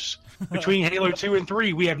 years. Between Halo 2 and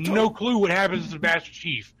 3, we have no clue what happens to Master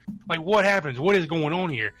Chief. Like, what happens? What is going on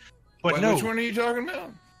here? But Wait, no. Which one are you talking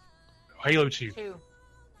about? Halo 2.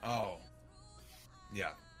 Oh.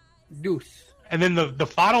 Yeah. Deuce. And then the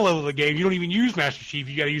final level of the game, you don't even use Master Chief.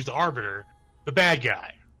 You got to use the Arbiter, the bad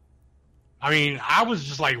guy. I mean, I was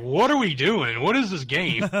just like, what are we doing? What is this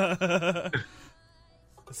game?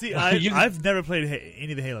 See, I've never played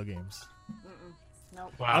any of the Halo games.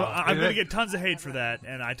 Nope. Wow. I'm going to get tons of hate for that,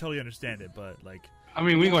 and I totally understand it, but, like... I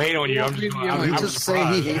mean, we ain't going to hate on you. I'm just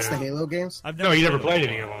saying he hates the Halo games? No, he never played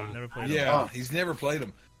any of them. Never played Yeah, he's never played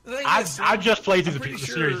them. I just played through the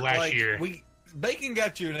series last year. Bacon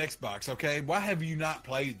got you an Xbox, okay? Why have you not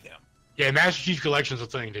played them? Yeah, Master Chief Collection's a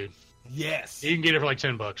thing, dude. Yes. You can get it for like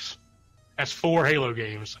 $10. That's 4 Halo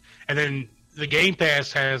games. And then the Game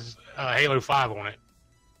Pass has Halo 5 on it.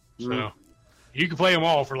 So you can play them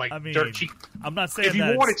all for like dirt cheap. I'm not saying if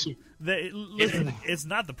you wanted to. Listen, it's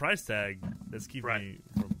not the price tag that's keeping me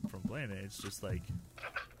from playing it. It's just like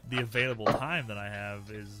the available time that I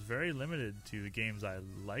have is very limited to the games I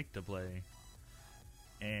like to play.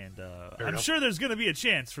 And I'm sure there's going to be a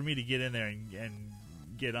chance for me to get in there and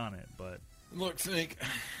get on it. But look, Snake,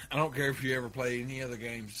 I don't care if you ever play any other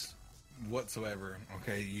games whatsoever.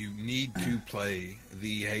 Okay, you need to play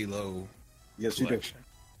the Halo collection.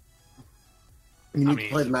 You need to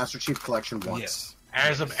play the Master Chief Collection once. Yes.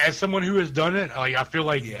 As someone who has done it, like I feel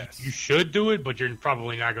like you should do it, but you're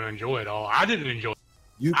probably not going to enjoy it all. I didn't enjoy it.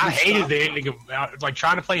 I hated the ending of like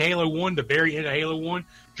trying to play Halo 1, the very end of Halo 1,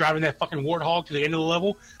 driving that fucking Warthog to the end of the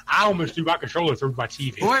level. I almost threw my controller through my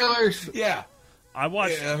TV. Spoilers! Yeah. I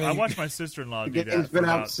watched my sister-in-law do that. The game's been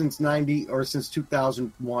out since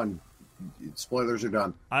 2001. Spoilers are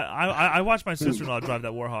done. I watched my sister-in-law drive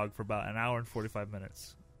that Warthog for about an hour and 45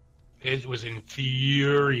 minutes. It was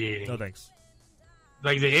infuriating. No thanks.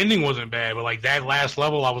 Like the ending wasn't bad, but like that last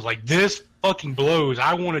level, I was like, this fucking blows.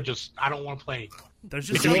 I don't want to play. There's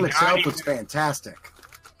The just game itself was fantastic,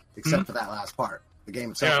 except for that last part. The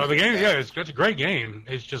game itself. Yeah, the game. Yeah, it's a great game.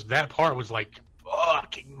 It's just that part was like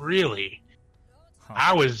fucking really. Huh.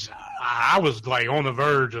 I was like on the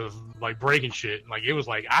verge of like breaking shit. Like it was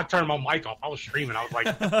like I turned my mic off. I was screaming. I was like,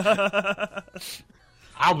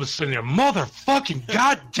 I was sitting there, motherfucking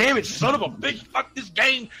goddamn it, son of a bitch, fuck this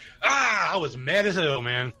game. I was mad as hell,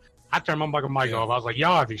 man. I turned my mic off. I was like,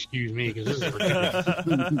 y'all have to excuse me because this is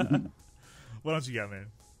ridiculous. What else you got, man?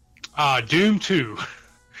 Doom 2.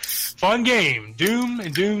 Fun game. Doom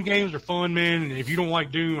and Doom games are fun, man. And if you don't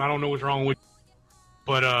like Doom, I don't know what's wrong with you.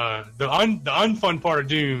 But the unfun part of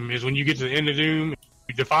Doom is when you get to the end of Doom,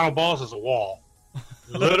 the final boss is a wall.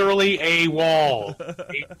 Literally a wall.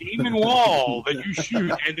 A demon wall that you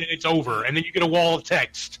shoot, and then it's over. And then you get a wall of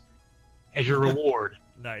text as your reward.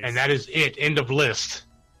 Nice. And that is it. End of list.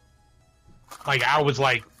 Like, I was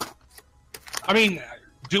like... I mean,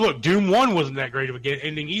 look, Doom 1 wasn't that great of an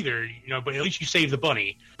ending either, you know, but at least you save the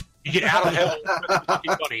bunny. You get out of hell with the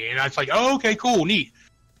fucking bunny. And it's like, oh, okay, cool, neat.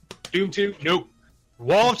 Doom 2, nope.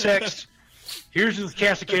 Wall of text. Here's the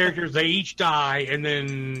cast of characters. They each die, and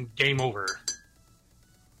then game over.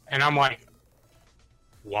 And I'm like,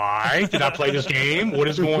 why did I play this game? What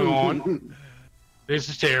is going on? This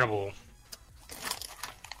is terrible.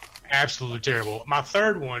 Absolutely terrible. My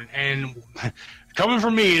third one, and coming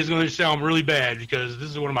from me, is going to sound really bad because this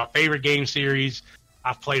is one of my favorite game series.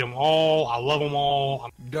 I've played them all. I love them all.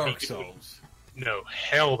 Dark Souls. No,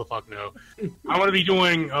 hell the fuck no. I'm going to be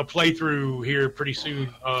doing a playthrough here pretty soon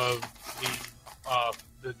of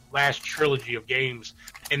the last trilogy of games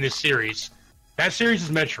in this series. That series is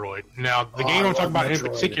Metroid. Now, the game I'm talking about in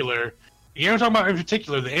particular,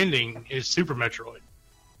 the ending is Super Metroid.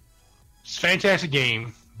 It's a fantastic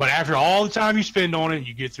game, but after all the time you spend on it,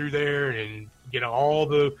 you get through there and get all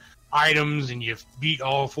the items and you beat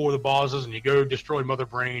all 4 of the bosses and you go destroy Mother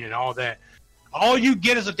Brain and all that. All you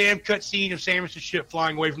get is a damn cutscene of Samus's ship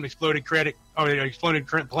flying away from the exploded planet,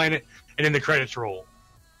 and then the credits roll.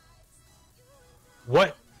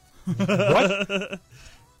 What? What?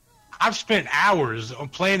 I've spent hours on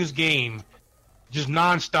playing this game just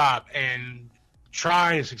nonstop and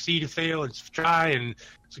try and succeed and fail and try and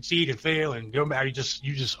succeed and fail and go back.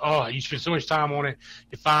 You spend so much time on it.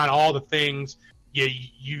 You find all the things.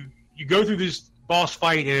 You go through this boss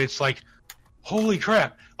fight and it's like, holy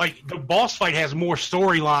crap. Like, the boss fight has more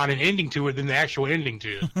storyline and ending to it than the actual ending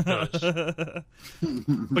does.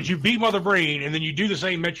 But you beat Mother Brain, and then you do the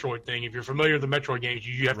same Metroid thing. If you're familiar with the Metroid games,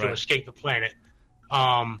 you have to escape the planet.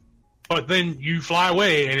 But then you fly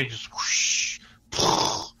away, and it just whoosh,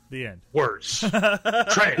 the end. Words.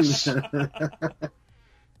 Credits.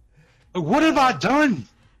 What have I done?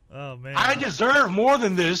 Oh man! I deserve more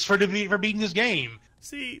than this for beating this game.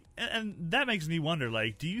 See, and that makes me wonder.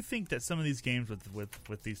 Like, do you think that some of these games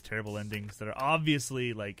with these terrible endings that are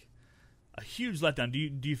obviously like a huge letdown?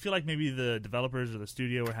 Do you feel like maybe the developers or the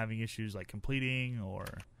studio are having issues like completing, or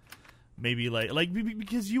maybe like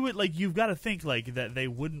because you've got to think like that they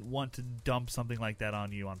wouldn't want to dump something like that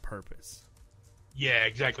on you on purpose. Yeah,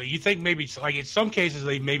 exactly. You think maybe like in some cases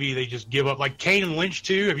they just give up. Like Kane and Lynch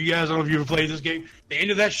 2. If you guys don't know if you ever played this game, the end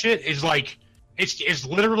of that shit is like it's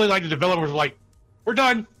literally like the developers are like, we're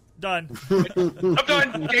done. Done. I'm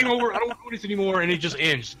done. Game over. I don't want to do this anymore, and it just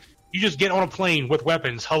ends. You just get on a plane with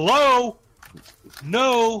weapons. Hello?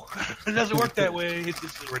 No, it doesn't work that way.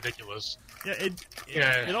 It's ridiculous. Yeah,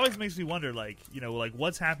 it always makes me wonder, like, you know, like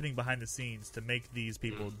what's happening behind the scenes to make these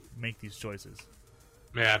people make these choices.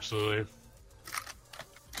 Yeah, absolutely.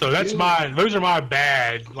 So those are my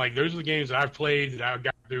bad. Like, those are the games that I've played that I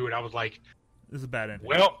got through, and I was like, this is a bad ending.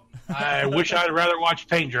 Well, I wish I'd rather watch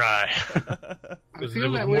paint dry. I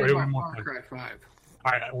feel that way about Far Cry 5.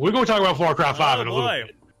 All right, we're going to talk about Far Cry 5 in a little boy.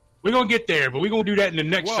 bit. We're going to get there, but we're going to do that in the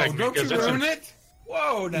next segment. Don't you ruin it?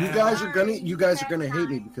 Whoa, now. You guys are gonna hate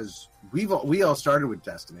me because we all started with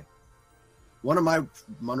Destiny. One of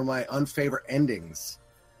my unfavorite endings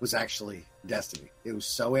was actually Destiny. It was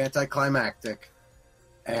so anticlimactic,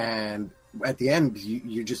 and at the end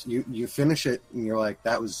you finish it and you're like,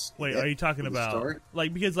 that was. Wait, are you talking about story?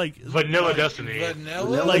 Like, because like Vanilla Destiny?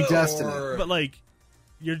 Vanilla Destiny. But like,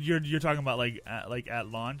 you're talking about like at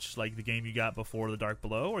launch, like the game you got before The Dark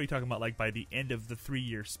Below, or are you talking about like by the end of the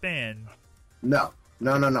 3-year span? No.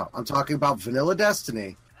 I'm talking about Vanilla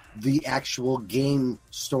Destiny, the actual game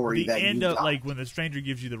story. The end of like when the stranger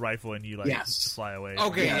gives you the rifle and you like fly away.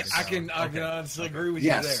 Okay, yes. I can honestly agree with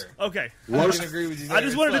Yes. you there. Okay, I can agree with you there. I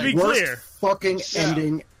just wanted to be worst clear. fucking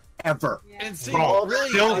ending ever. And see, Bro, what really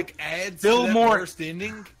still- adds still to that more- worst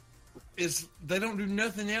ending is they don't do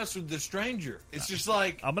nothing else with the stranger. It's just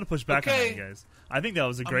like, I'm gonna push back on okay. that, guys. I think that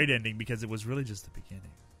was a great ending because it was really just the beginning.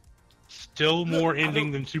 Still more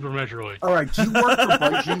ending than Super Metroid. All right, do you work for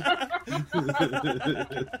Bungie?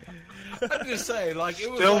 I'm just saying, like, it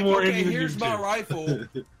was Still like, more okay, ending than here's my YouTube. rifle.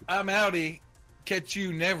 I'm outie. Catch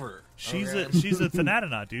you never. She's Okay? a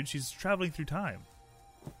Thanatonaut, dude. She's traveling through time.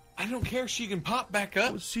 I don't care. She can pop back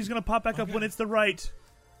up. She's gonna pop back up when it's the right.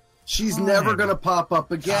 She's never going to pop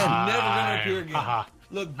up again. Never gonna appear again. Haha.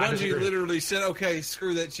 Look, I Bungie disagree. literally said, "Okay,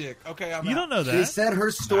 screw that chick. Okay, I'm You out." don't know She that. said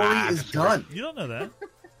her story is done. You don't know that.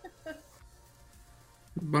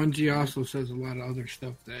 Bungie also says a lot of other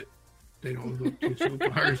stuff that they don't look to so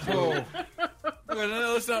far. So. Oh. Well,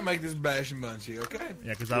 no, let's not make this bashing Bungie, okay? Yeah,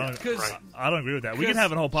 because I don't. 'Cause- I don't agree with that. We can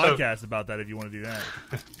have a whole podcast about that if you want to do that,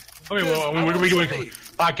 Okay, well, we're doing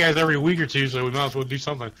podcasts every week or two, so we might as well do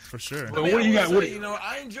something. for sure. But I mean, what do you I got? will What, say, you know,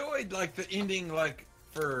 I enjoyed like the ending, like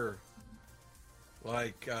for,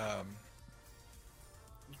 like,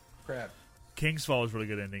 crap, King's Fall is really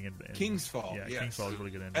good ending. In King's Fall. Yeah, yes. King's Fall is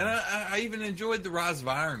really good ending. And I even enjoyed the Rise of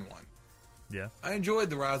Iron one. yeah, I enjoyed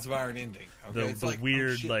the Rise of Iron ending. Okay, it's the like, oh,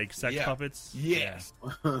 weird shit. like sex Yeah. puppets. Yes.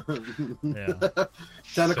 Yeah.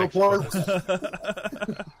 Tentacle Sex porn.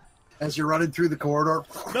 As you're running through the corridor.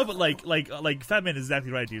 No, but like Fat Man is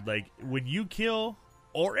exactly right, dude. Like when you kill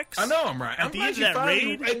Oryx, I know I'm right. At I'm the glad end of you that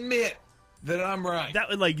finally raid- admit that I'm right.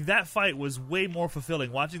 that fight was way more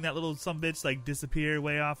fulfilling. Watching that little sumbitch like disappear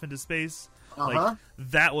way off into space, Uh-huh. like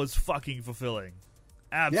that was fucking fulfilling.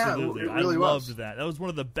 Absolutely, it really I was. loved that. That was one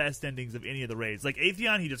of the best endings of any of the raids. Like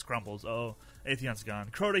Atheon, he just crumbles. Oh, Atheon's gone.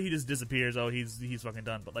 Crota, he just disappears. Oh, he's fucking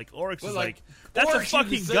done. But like Oryx But, is like, like that's Oryx a you can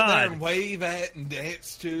fucking sit there god. and wave at and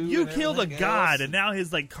dance to. You and killed a everything god, else. and now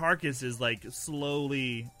his like carcass is like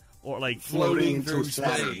slowly or like floating into through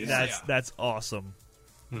Saturn. space. That's awesome.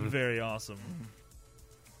 Very awesome.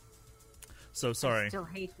 So I sorry. still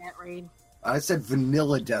hate that raid. I said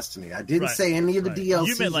vanilla Destiny. I didn't Right, say any of the right. DLCs.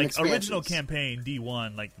 You meant like and original expansions. campaign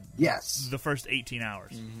D1, like Yes. the first 18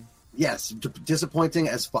 hours. Yes. Disappointing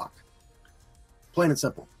as fuck. Plain and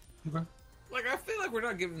simple. Like, I feel like we're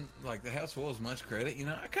not giving like the House of Wolves much credit. You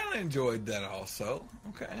know, I kind of enjoyed that also.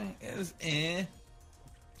 Okay, it was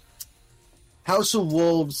House of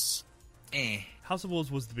Wolves. House of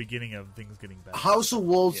Wolves was the beginning of things getting better. House of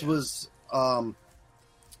Wolves Yeah. was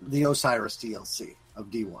the Osiris DLC of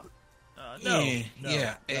D1. No,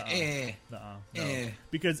 yeah, no.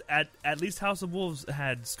 Because at least House of Wolves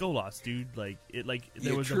had Skolas, dude. Like it, like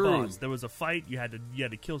there Yeah, was true. a boss, there was a fight. You had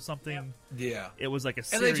to kill something. yeah. It was like a And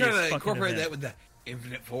serious they try to fucking incorporate event. that with the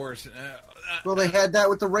Infinite Force. Well, they had that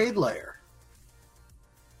with the raid layer.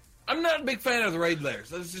 I'm not a big fan of the raid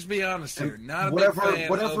layers. Let's just be honest here. Not a whatever- big fan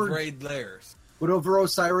whatever- of raid layers. Whatever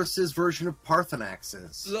Osiris's version of Parthenax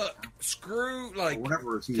is. Look, screw like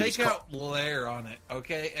Whatever he take was out layer on it,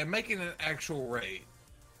 okay, and make it an actual raid.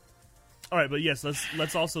 All right, but yes,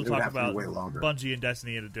 let's also It would talk have to be about way longer. Bungie and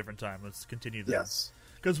Destiny at a different time. Let's continue this. Yes.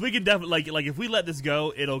 Because we can definitely like if we let this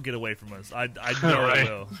go, it'll get away from us. I know Right. it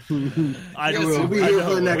will. I Yes, know we'll it be will. here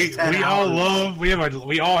for the next we 10 all hours. love.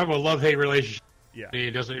 We all have a love-hate relationship. Yeah. It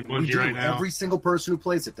doesn't We Bungie do. right now. Every single person who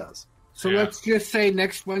plays it does. So Yeah. let's just say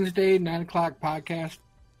next Wednesday, 9:00 podcast.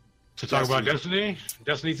 To talk about Destiny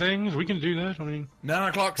things, we can do that. I mean,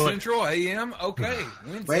 9:00 But- Central AM. Okay,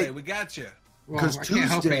 Wednesday, Wait. we got you. Well, 'Cause I can't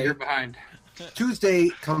help it. Tuesday- You're behind. Tuesday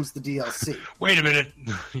comes the DLC. wait a minute.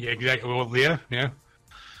 Yeah, exactly. Well, yeah.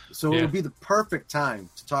 So it Yeah. would be the perfect time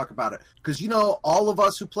to talk about it. Because, all of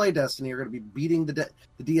us who play Destiny are going to be beating the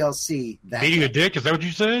DLC. Beating a dick? Is that what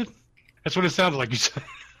you said? That's what it sounded like you said.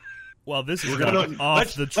 Well, this is We're going gonna- off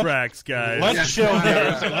let's- the tracks, guys. Let's shelve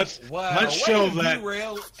that. Let's Wow, let's way shelve to that.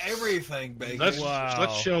 derail everything, baby. Let's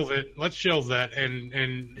Wow. shelve it. Let's shelve that. And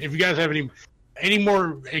if you guys have any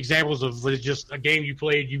more examples of just a game you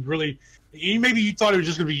played, maybe you thought it was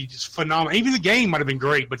just going to be just phenomenal. Even the game might have been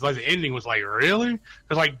great, but like the ending was like, really?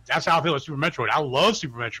 Because like that's how I feel with Super Metroid. I love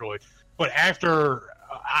Super Metroid, but after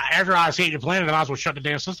I escape the planet, I might as well shut the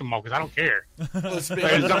damn system off because I don't care. Let's be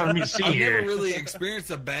There's honest. nothing for me to see I've here. never really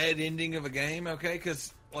experienced a bad ending of a game, okay?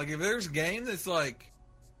 Because, like, if there's a game that's like,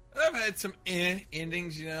 I've had some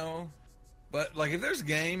endings, but, like, if there's a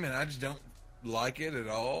game and I just don't like it at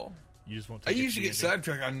all, You just won't I take it usually to get the ending.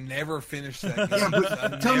 sidetracked. I never finish that game. Yeah,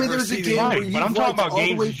 but I tell me never there's a see game the where Right, you but I'm talking about all the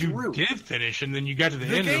games way that you through. did finish, and then you got to the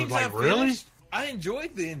end, and it was games like, I've really? finished, I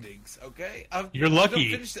enjoyed the endings, okay? You're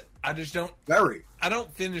lucky. I just don't. Very. I don't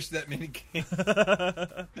finish that many games.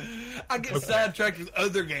 I get sidetracked with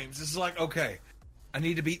other games. It's like, okay, I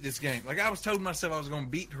need to beat this game. Like I was told myself I was going to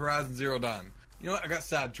beat Horizon Zero Dawn. You know what? I got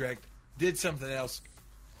sidetracked. Did something else.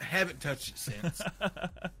 Haven't touched it since.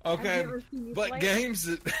 Okay, ever seen me but play? games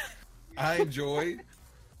that I enjoy,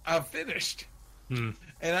 I've finished. Hmm.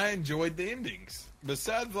 And I enjoyed the endings.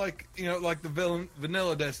 Besides, like the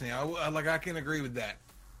vanilla Destiny, I can agree with that.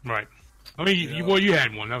 Right. I mean, you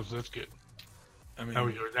had one. That's good. I mean, That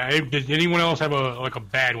was yours. Did anyone else have a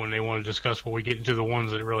bad one they want to discuss before we get into the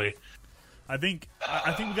ones that really? I think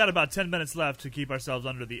we got about 10 minutes left to keep ourselves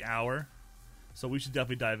under the hour, so we should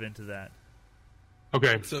definitely dive into that.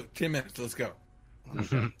 Okay. So 10 minutes. Let's go.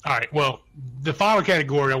 All right. Well, the final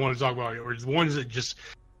category I want to talk about are the ones that just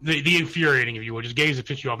the infuriating, if you will, just games that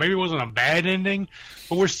piss you off. Maybe it wasn't a bad ending,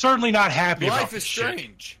 but we're certainly not happy. Life is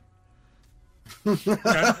strange.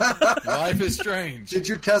 Life is strange. Did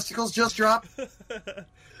your testicles just drop?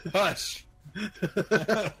 Hush.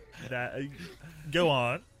 Go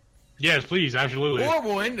on. Yes, please, absolutely.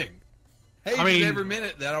 Horrible ending. Hated every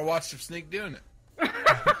minute that I watched Sneak doing it.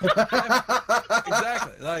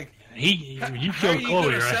 Exactly. Like you how killed are you Chloe,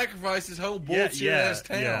 going to right? sacrifice this whole bullshit ass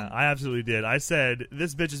town? Yeah, I absolutely did. I said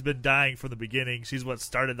this bitch has been dying from the beginning. She's what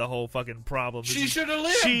started the whole fucking problem. She should have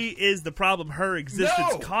lived. She is the problem. Her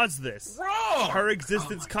existence caused this. Wrong. Her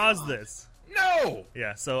existence caused this. No.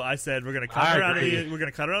 Yeah, so I said we're gonna cut her out of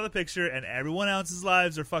the picture, and everyone else's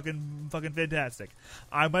lives are fucking fantastic.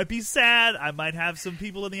 I might be sad. I might have some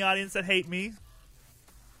people in the audience that hate me.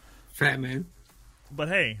 Fat man. But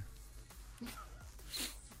hey.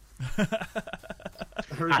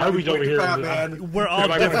 I hope he's over here. We're all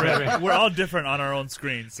different. We're all different on our own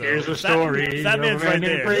screen. So here's the story. Fat Man's right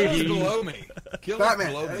there. Kill's below me. Fat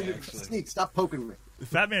Man, Below me, actually. Sneak, stop poking me.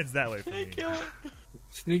 Fat Man's that way for me.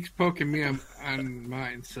 Sneak's poking me on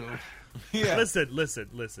mine, so... Yeah. Listen.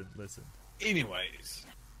 Anyways.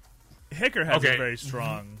 Hicker has a very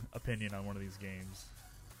strong opinion on one of these games.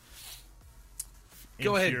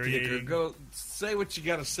 Go ahead, Hicker. Go say what you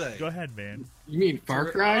got to say. Go ahead, man. You mean Far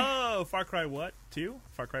Cry? Oh, Far Cry what? 2?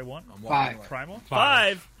 Far Cry 1? 5. Primal?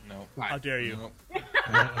 5. No. 5. How dare you? Nope.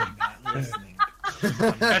 I'm not listening.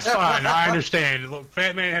 That's fine. I understand. Look,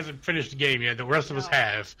 Fat Man hasn't finished the game yet. The rest of us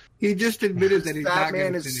have. He just admitted that he's Fat not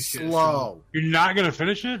Man going to is finish slow. it. You're not going to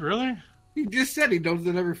finish it? Really? He just said he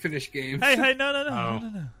doesn't ever finish games. Hey,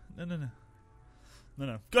 no.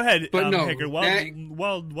 Go ahead, But no, Hicker.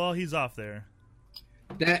 While he's off there.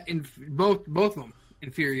 That both of them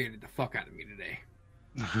infuriated the fuck out of me today.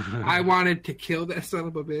 I wanted to kill that son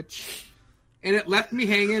of a bitch, and it left me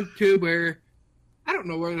hanging to where I don't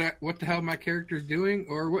know what the hell my character's doing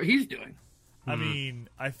or what he's doing. I mean,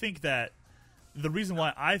 I think that the reason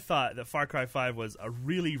why I thought that Far Cry 5 was a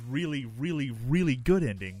really, really, really, really good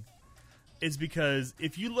ending is because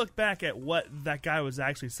if you look back at what that guy was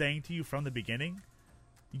actually saying to you from the beginning,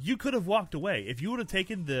 you could have walked away. If you would have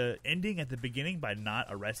taken the ending at the beginning by not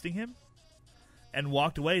arresting him and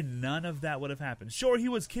walked away, none of that would have happened. Sure, he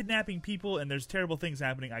was kidnapping people and there's terrible things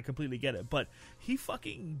happening. I completely get it. But he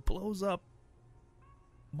fucking blows up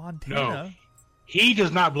Montana. No, he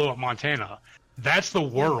does not blow up Montana. That's the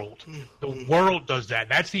world. The world does that.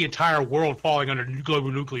 That's the entire world falling under global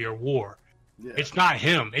nuclear war. Yeah. It's not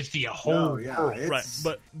him. It's the whole world. Right,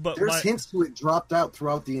 but there's hints to it dropped out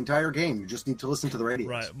throughout the entire game. You just need to listen to the radio.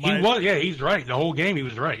 Right, he's right. The whole game, he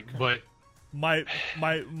was right. But my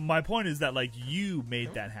point is that like you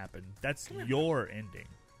made that happen. That's your ending.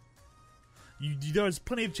 There was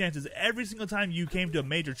plenty of chances. Every single time you came to a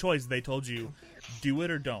major choice, they told you, do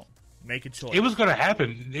it or don't. Make a choice. It was going to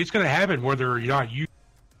happen. It's going to happen whether or not you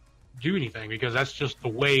do anything, because that's just the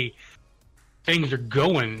way things are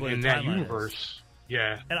going in that universe.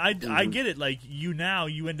 Yeah. And I get it. Like, you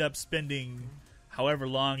end up spending however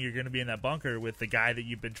long you're going to be in that bunker with the guy that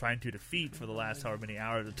you've been trying to defeat for the last however many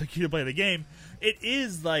hours it took you to play the game. It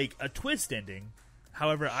is like a twist ending.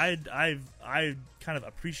 However, I kind of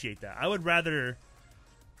appreciate that. I would rather,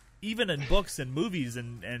 even in books and movies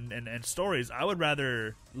and stories, I would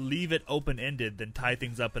rather leave it open-ended than tie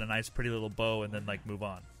things up in a nice pretty little bow and then like move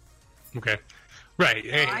on. Okay. Right.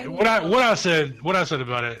 Hey, what I said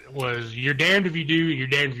about it was, you're damned if you do, you're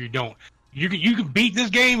damned if you don't. You can beat this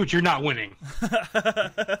game, but you're not winning.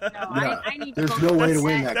 I need There's no way to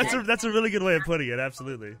win that game. That's a really good way of putting it.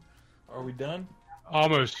 Absolutely. Are we done?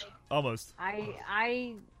 Almost.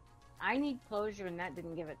 I need closure, and that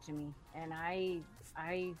didn't give it to me. And I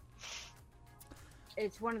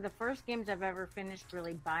it's one of the first games I've ever finished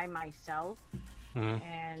really by myself,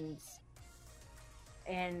 and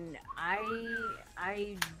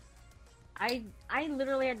I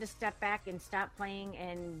literally had to step back and stop playing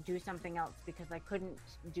and do something else because I couldn't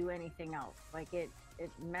do anything else. Like it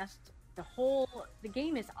messed the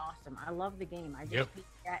game is awesome. I love the game. I just hate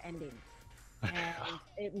that ending. and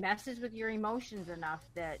it messes with your emotions enough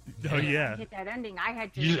that Oh, yeah. I hit that ending. I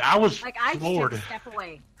had to. I was like, I floored. took a step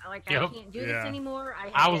away. Like, Yep. I can't do Yeah. this anymore.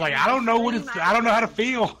 I was like, I don't know what it's. I don't know how to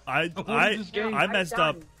feel. I is this game? messed I'm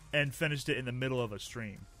up done. and finished it in the middle of a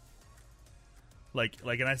stream. Like,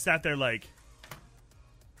 and I sat there like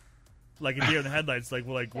a deer in the headlights. Like,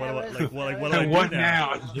 what do I What do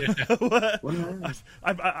now? now? Yeah. What?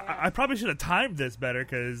 I probably should have timed this better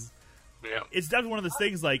because Yeah. it's definitely one of those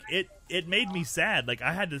things. Like, it made me sad. Like,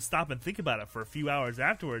 I had to stop and think about it for a few hours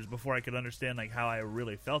afterwards before I could understand like how I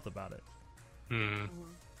really felt about it. Hmm.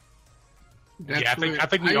 That's Yeah, I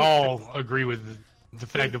think we all agree with the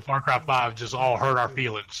fact that Far Cry 5 just all hurt our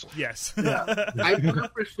feelings. Yes. I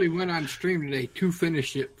purposely went on stream today to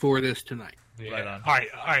finish it for this tonight. Yeah. Right on. All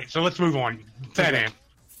right. So let's move on. Fat Man.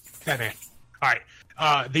 All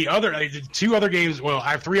right. The two other games. Well,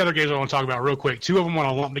 I have three other games I want to talk about real quick. Two of them I want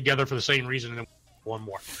to lump together for the same reason, and then one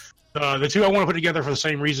more. The two I want to put together for the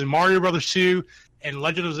same reason: Mario Brothers 2 and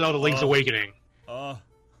Legend of Zelda: Link's Awakening.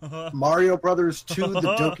 Mario Brothers 2, the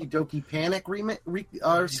Doki Doki Panic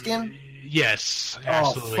skin. Yes,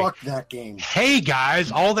 absolutely. Oh, fuck that game. Hey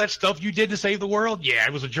guys, all that stuff you did to save the world, yeah,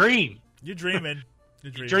 it was a dream. You're dreaming.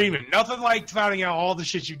 Dreaming. Nothing like finding out all the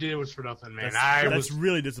shit you did was for nothing, man. That's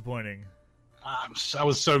really disappointing. I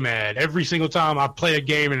was so mad every single time I play a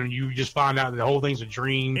game and you just find out that the whole thing's a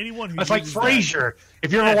dream. Anyone who That's like uses Frasier.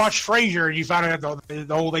 If you ever Yes. watched Frasier and you find out the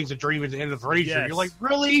whole thing's a dream at the end of Frasier, Yes. you're like,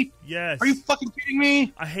 really? Yes. Are you fucking kidding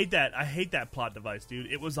me? I hate that plot device,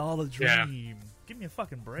 dude. It was all a dream. Yeah. Give me a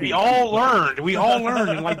fucking break. We all learned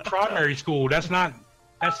in like primary school. That's not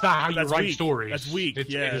how you That's write weak. stories. That's weak.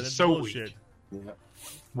 It That's is so bullshit. weak.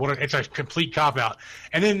 It's a complete cop out.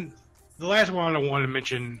 And then the last one I wanted to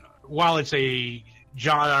mention, while it's a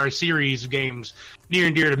genre or series of games near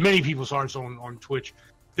and dear to many people's hearts on Twitch,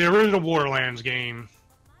 the original Borderlands game,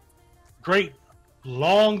 great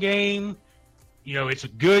long game. You know, it's a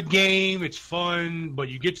good game. It's fun, but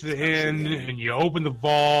you get to the end and you open the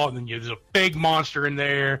vault, and then there's a big monster in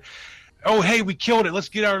there. Oh, hey, we killed it. Let's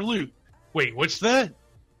get our loot. Wait, what's that?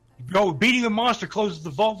 Oh, beating the monster closes the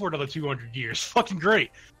vault for another 200 years. Fucking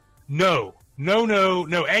great. No.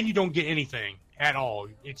 And you don't get anything at all.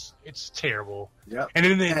 It's terrible. Yep. And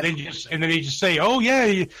then they just say, "Oh yeah,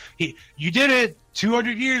 you did it.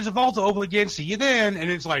 200 years of vault to open again. See you then."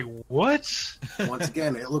 And it's like, what? Once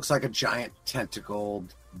again, it looks like a giant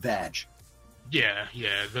tentacled vag. Yeah.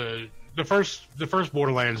 The first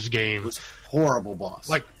Borderlands It game was horrible, boss.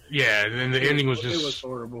 like, yeah, and then the ending was It was just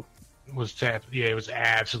horrible. it was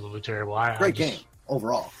absolutely terrible. Great game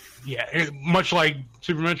overall. Yeah, much like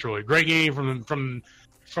Super Metroid, great game from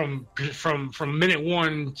minute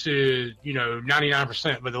one to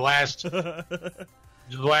 99%. But the last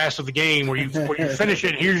of the game where you finish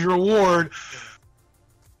it, here's your reward.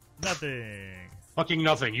 Nothing. Fucking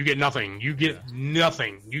nothing. You get nothing. You get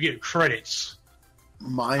nothing. You get credits.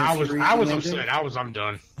 I was upset. I'm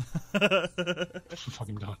done.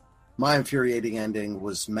 Fucking done. My infuriating ending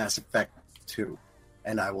was Mass Effect 2,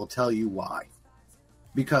 and I will tell you why.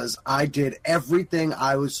 Because I did everything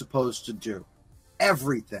I was supposed to do.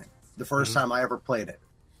 Everything. The first time I ever played it.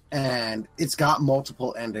 And it's got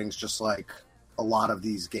multiple endings, just like a lot of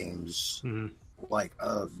these games like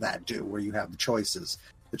that do, where you have the choices.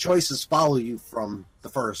 The choices follow you from the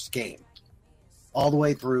first game all the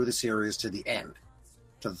way through the series to the end,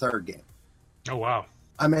 to the third game. Oh, wow.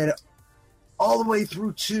 I made it all the way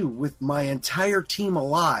through 2 with my entire team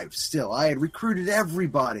alive still. I had recruited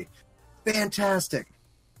everybody. Fantastic.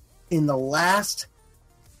 In the last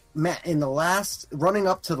running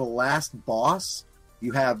up to the last boss,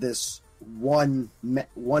 you have this one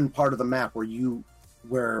part of the map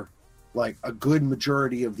where like a good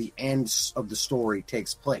majority of the ends of the story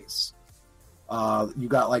takes place. You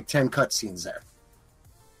got like 10 cutscenes there.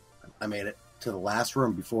 I made it to the last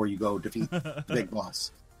room before you go defeat the big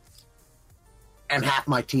boss. And half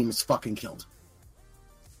my team is fucking killed.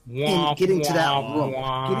 Getting to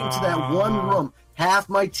that one room, half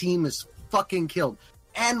my team is fucking killed.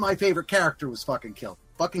 And my favorite character was fucking killed.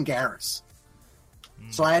 Fucking Garrus.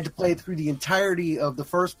 So I had to play through the entirety of the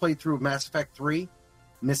first playthrough of Mass Effect 3,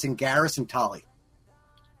 missing Garrus and Tali.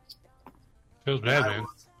 Feels bad, man.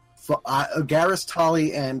 Garrus,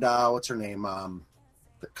 Tali, and what's her name?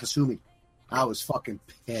 Kasumi. I was fucking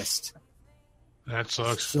pissed. That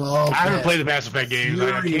sucks. So I haven't bad. played the Mass Effect games.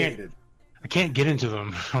 Infuriated. I can't get into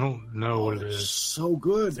them. I don't know what it is. So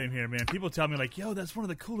good. Same here, man. People tell me like, "Yo, that's one of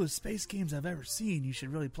the coolest space games I've ever seen. You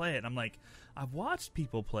should really play it." And I'm like, I've watched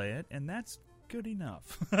people play it, and that's good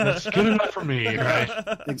enough. That's good enough for me, right?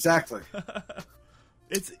 Exactly.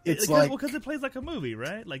 It's like because it plays like a movie,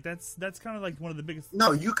 right? Like that's kind of like one of the biggest.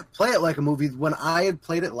 No, you could play it like a movie. When I had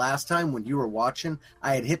played it last time, when you were watching,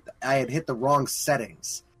 I had hit the wrong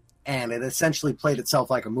settings, and it essentially played itself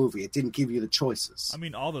like a movie. It didn't give you the choices. I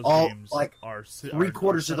mean, all those games like are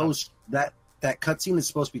three-quarters of those that cutscene is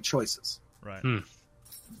supposed to be choices. Right.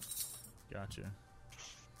 Gotcha.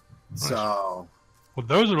 So, well,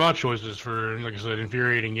 those are my choices for, like I said,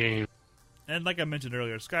 infuriating games. And like I mentioned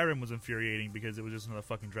earlier, Skyrim was infuriating because it was just another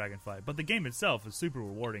fucking dragon fight. But the game itself is super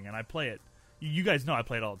rewarding, and I play it. You guys know I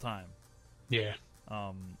play it all the time. Yeah.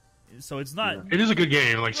 So it's not. It is a good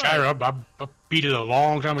game. Like Skyrim, I beat it a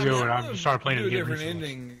long time ago, and I'm I started playing it again. A different recently.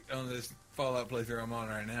 ending on this Fallout playthrough I'm on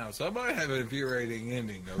right now, so I might have an infuriating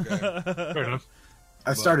ending. Okay. Fair enough.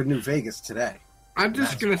 I started New Vegas today. I'm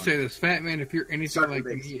just gonna say this, Fat Man. If you're anything like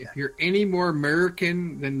me, if you're any more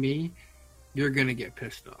American than me, you're gonna get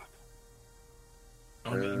pissed off.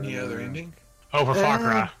 On any other ending? Oh, for Far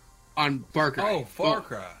Cry. On Far Cry. Oh, Far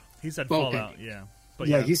Cry. He said Both Fallout, endings. yeah. But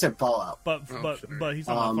Yeah, he said Fallout. But he's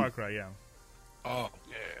on Far Cry, yeah. Oh,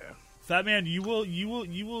 Yeah. Fat Man, you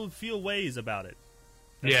will feel ways about it.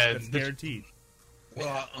 That's guaranteed.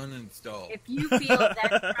 well, I uninstalled. If you feel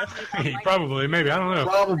that Probably, maybe, I don't know.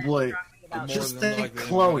 Probably. More Just than think likely,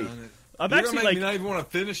 Chloe. I'm You're actually gonna make like, me not even want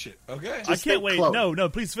to finish it. Okay. I Just can't think wait. Chloe. No,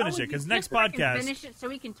 please finish it because next podcast. Finish it so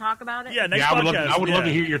we can talk about it. Yeah, next Yeah, podcast. I would love to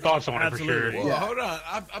hear your thoughts on Absolutely. it for sure. Well, hold on.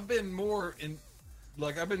 I've been more in,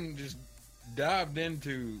 like I've been just dived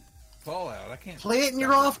into Fallout. I can't Play it in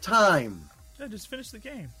your stop. off time. Yeah, just finish the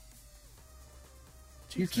game.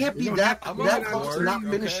 You can't be You don't that have I'm that on close to board, not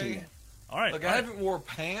finishing okay? it. All right. Like all I right. haven't wore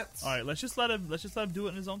pants. All right, let's just let him do it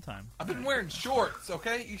in his own time. I've been wearing shorts.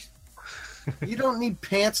 Okay. You don't need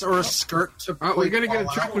pants or a skirt to Oh, play we're gonna get a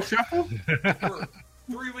Fallout. triple shuffle. For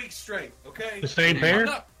 3 weeks straight. Okay. The same pair? I'm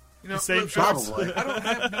not- you know, The same look, shorts. Probably. I don't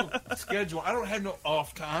have no schedule. I don't have no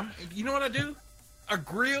off time. You know what I do? I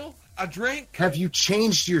grill. I drink. Have you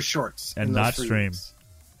changed your shorts? And in those not 3 stream. weeks?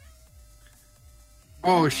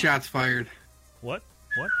 Oh, shots fired. What?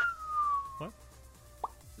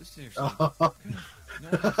 Listen here, Oh,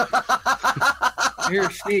 Here,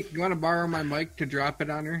 Sneak, you want to borrow my mic to drop it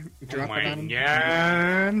on her? Drop Oh it my on him?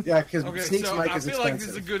 God. yeah, because Okay, Sneak's so mic I is feel like this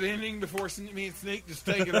is a expensive. good ending before me and Sneak just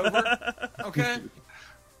take it over. Okay?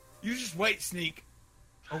 You just wait, Sneak.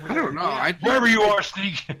 Over I don't know. Yeah, Wherever you are,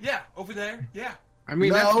 Sneak. yeah, over there. Yeah. I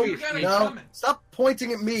mean, that's No, me. gotta be no, coming. stop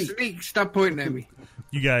pointing at me. Sneak, stop pointing at me.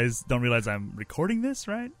 You guys don't realize I'm recording this,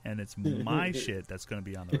 right? And it's my shit that's going to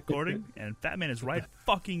be on the recording, and Fat Man is right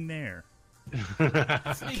fucking there.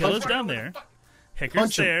 Sneak, Killer's right down over there. the fuck- Hicker's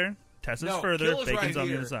Punch him. there. Tessa's No, further. Killer's Bacon's right on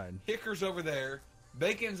the here. other side. Hicker's over there.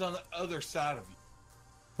 Bacon's on the other side of you.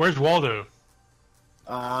 Where's Waldo?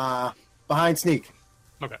 Behind Sneak.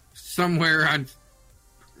 Okay. Somewhere on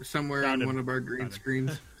Found him. one of our green Found him.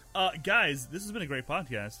 screens. Guys, this has been a great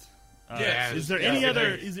podcast. Yeah, Is there yeah, any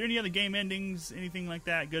yeah. other game endings? Anything like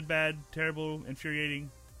that? Good, bad, terrible,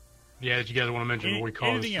 infuriating? Yeah, that you guys want to mention before we call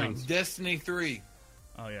this Anything thing? else? Destiny 3.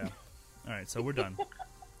 Oh yeah. All right, so we're done.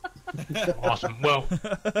 Awesome. Well,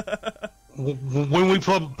 when we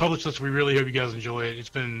publish this, we really hope you guys enjoy it. It's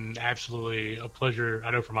been absolutely a pleasure.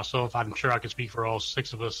 I know for myself, I'm sure I can speak for all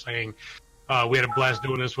 6 of us saying we had a blast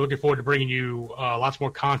doing this. We're looking forward to bringing you lots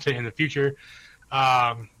more content in the future.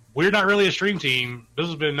 We're not really a stream team. This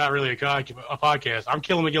has been not really a podcast. I'm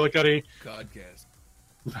Killer McGillicuddy. Godcast.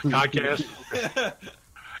 Podcast.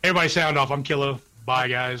 Everybody sound off. I'm Killer. Bye,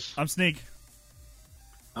 guys. I'm Sneak.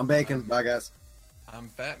 I'm Bacon. Bye, guys. I'm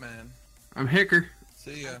Fat Man. I'm Hicker.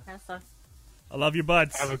 See ya. Tessa. I love your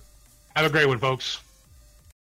butts. Have a great one, folks.